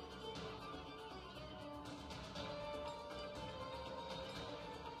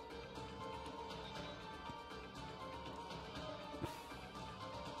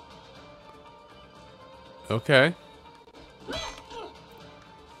 Okay.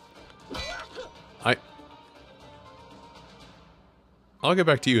 I'll get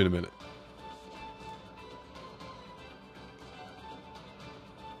back to you in a minute.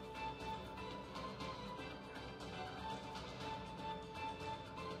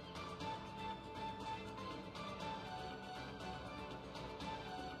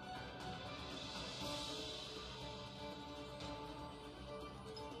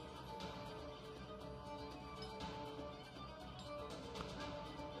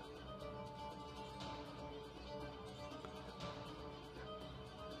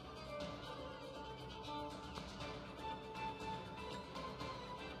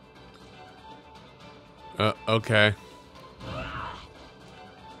 Okay.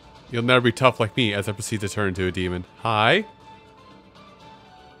 You'll never be tough like me as I proceed to turn into a demon. Hi?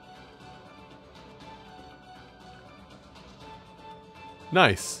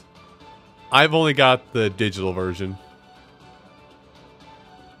 Nice. I've only got the digital version.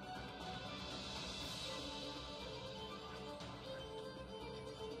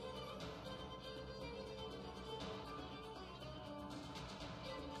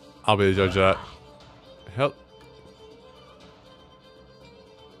 I'll be the judge of that. Hell.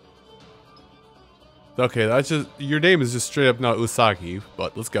 Okay, that's just... Your name is just straight up not Usagi,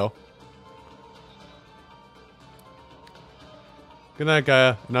 but let's go. Good night,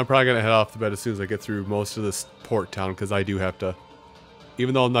 Gaia. And I'm probably gonna head off to bed as soon as I get through most of this port town, because I do have to...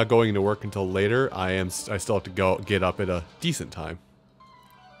 Even though I'm not going to work until later, I still have to get up at a decent time.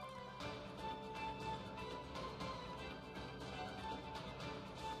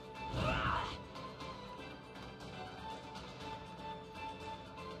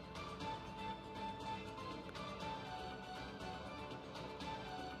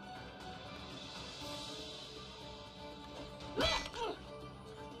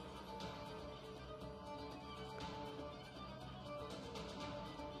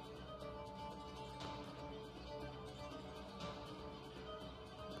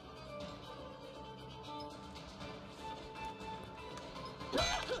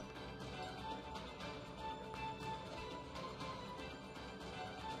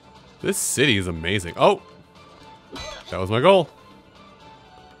 This city is amazing. Oh! That was my goal.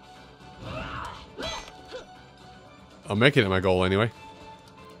 I'm making it my goal anyway.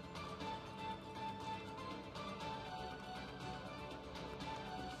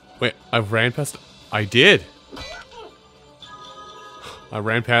 Wait, I ran past... I did!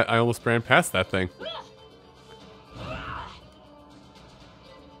 I almost ran past that thing.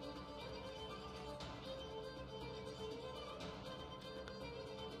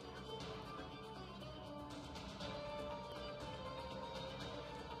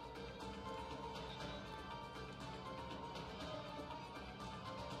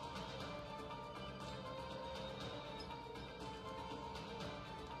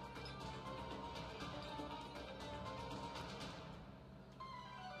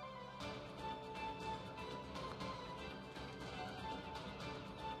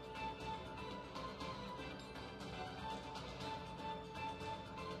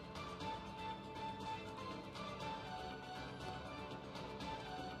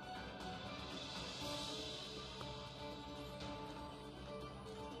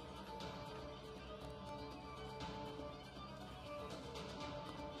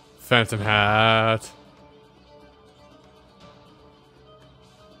 Phantom hat.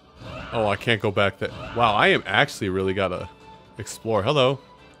 Oh, I can't go back there. Wow, I am actually really gotta explore. Hello.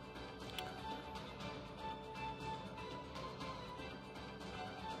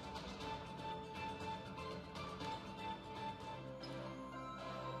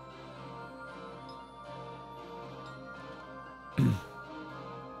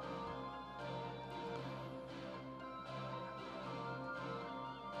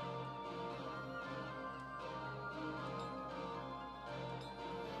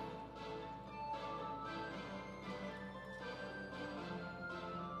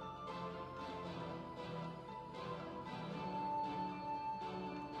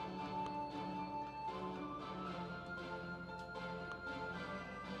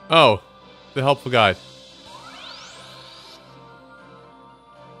 Oh, the helpful guide.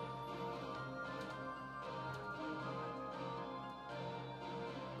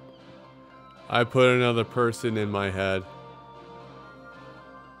 I put another person in my head.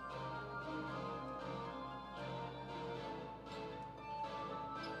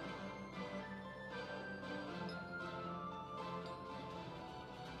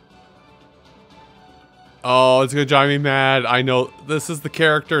 Oh, it's gonna drive me mad. I know. This is the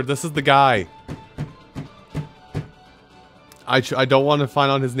character. This is the guy. I don't want to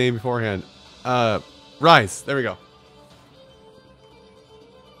find out his name beforehand. Rise. There we go.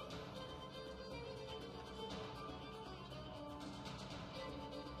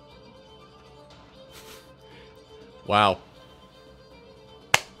 Wow.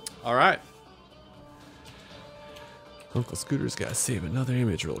 Alright. Uncle Scooter's gotta save another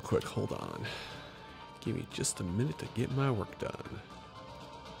image real quick. Hold on. Give me just a minute to get my work done.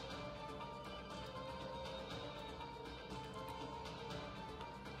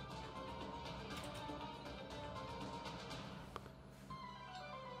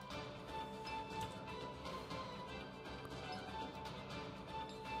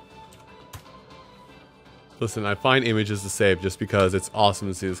 Listen, I find images to save just because it's awesome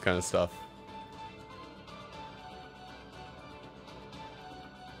to see this kind of stuff.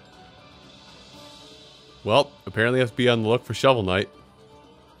 Well, apparently I have to be on the look for Shovel Knight.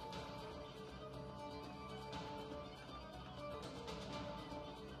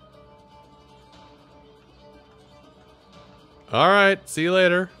 Alright, see you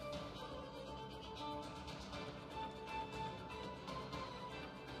later.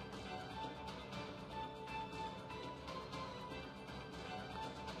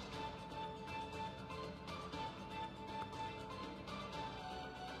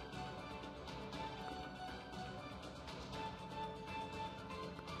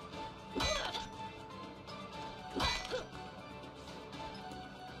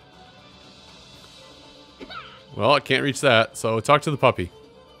 Well, I can't reach that, so talk to the puppy.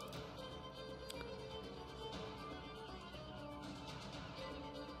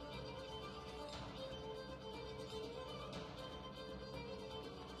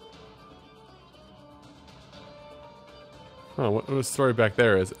 Oh, what story back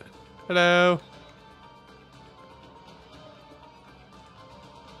there is it? Hello?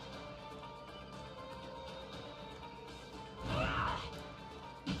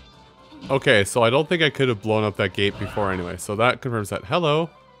 Okay, so I don't think I could have blown up that gate before anyway, so that confirms that. Hello?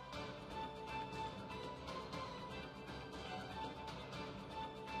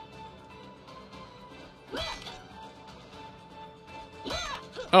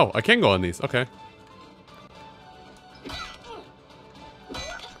 Oh, I can go on these. Okay.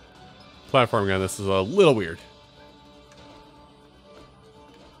 Platforming on this is a little weird.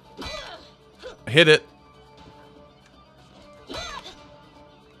 I hit it.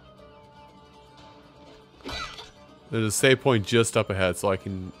 There's a save point just up ahead, so I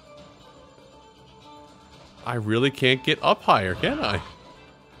can... I really can't get up higher, can I?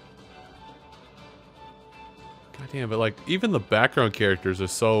 God damn, but like, even the background characters are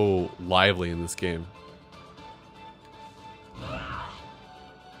so lively in this game.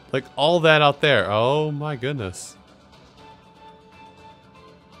 Like, all that out there. Oh my goodness.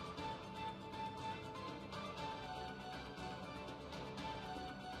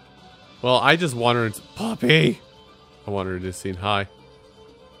 Well, I just wanted... Poppy! I wanted her to sing hi.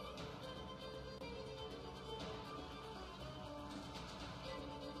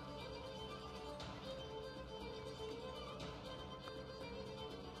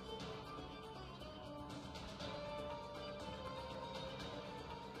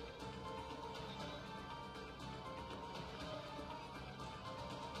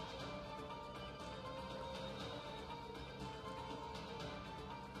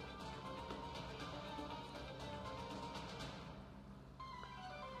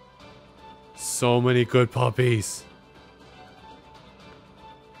 So many good puppies.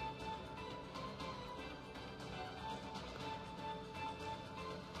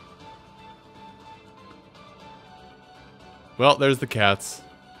 Well, there's the cats.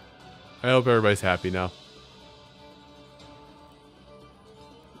 I hope everybody's happy now.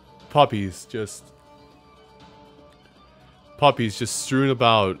 Puppies just strewn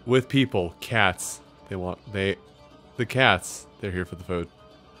about with people. Cats. The cats. They're here for the food.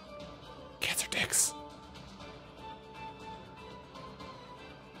 Cats are dicks.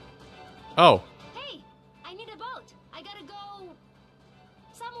 Oh. Hey, I need a boat. I gotta go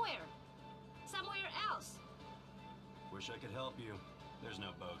somewhere. Somewhere else. Wish I could help you. There's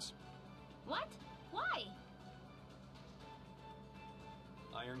no boats. What? Why?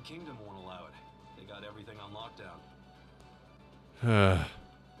 Iron Kingdom won't allow it. They got everything on lockdown.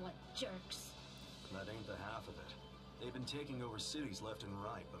 What jerks. That ain't the half of it. They've been taking over cities left and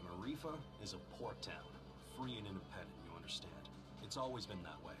right, but Marifa is a port town. Free and independent, you understand. It's always been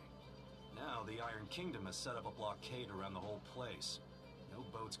that way. Now, the Iron Kingdom has set up a blockade around the whole place. No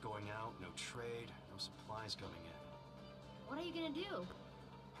boats going out, no trade, no supplies coming in. What are you gonna do?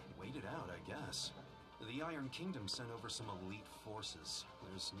 Wait it out, I guess. The Iron Kingdom sent over some elite forces.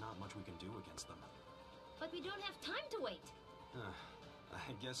 There's not much we can do against them. But we don't have time to wait.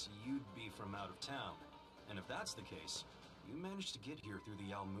 I guess you'd be from out of town. And if that's the case, you managed to get here through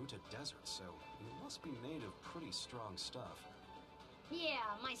the Almuta Desert, so you must be made of pretty strong stuff. Yeah,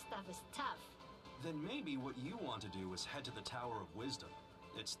 my stuff is tough. Then maybe what you want to do is head to the Tower of Wisdom.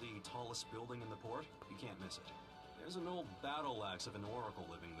 It's the tallest building in the port. You can't miss it. There's an old battle axe of an oracle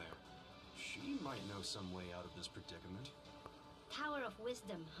living there. She might know some way out of this predicament. Tower of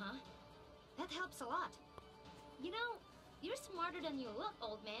Wisdom, huh? That helps a lot. You know, you're smarter than you look,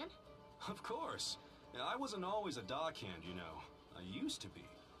 old man. Of course. I wasn't always a dockhand, you know. I used to be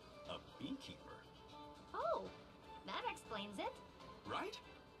a beekeeper. Oh, that explains it. Right?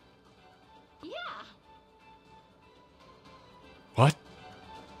 Yeah. What?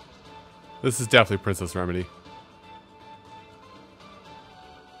 This is definitely Princess Remedy.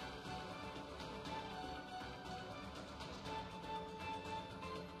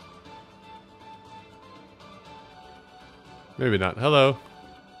 Maybe not. Hello.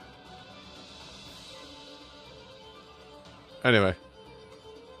 Anyway,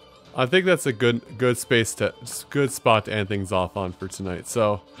 I think that's a good spot to end things off on for tonight.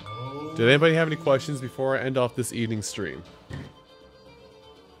 So, did anybody have any questions before I end off this evening stream?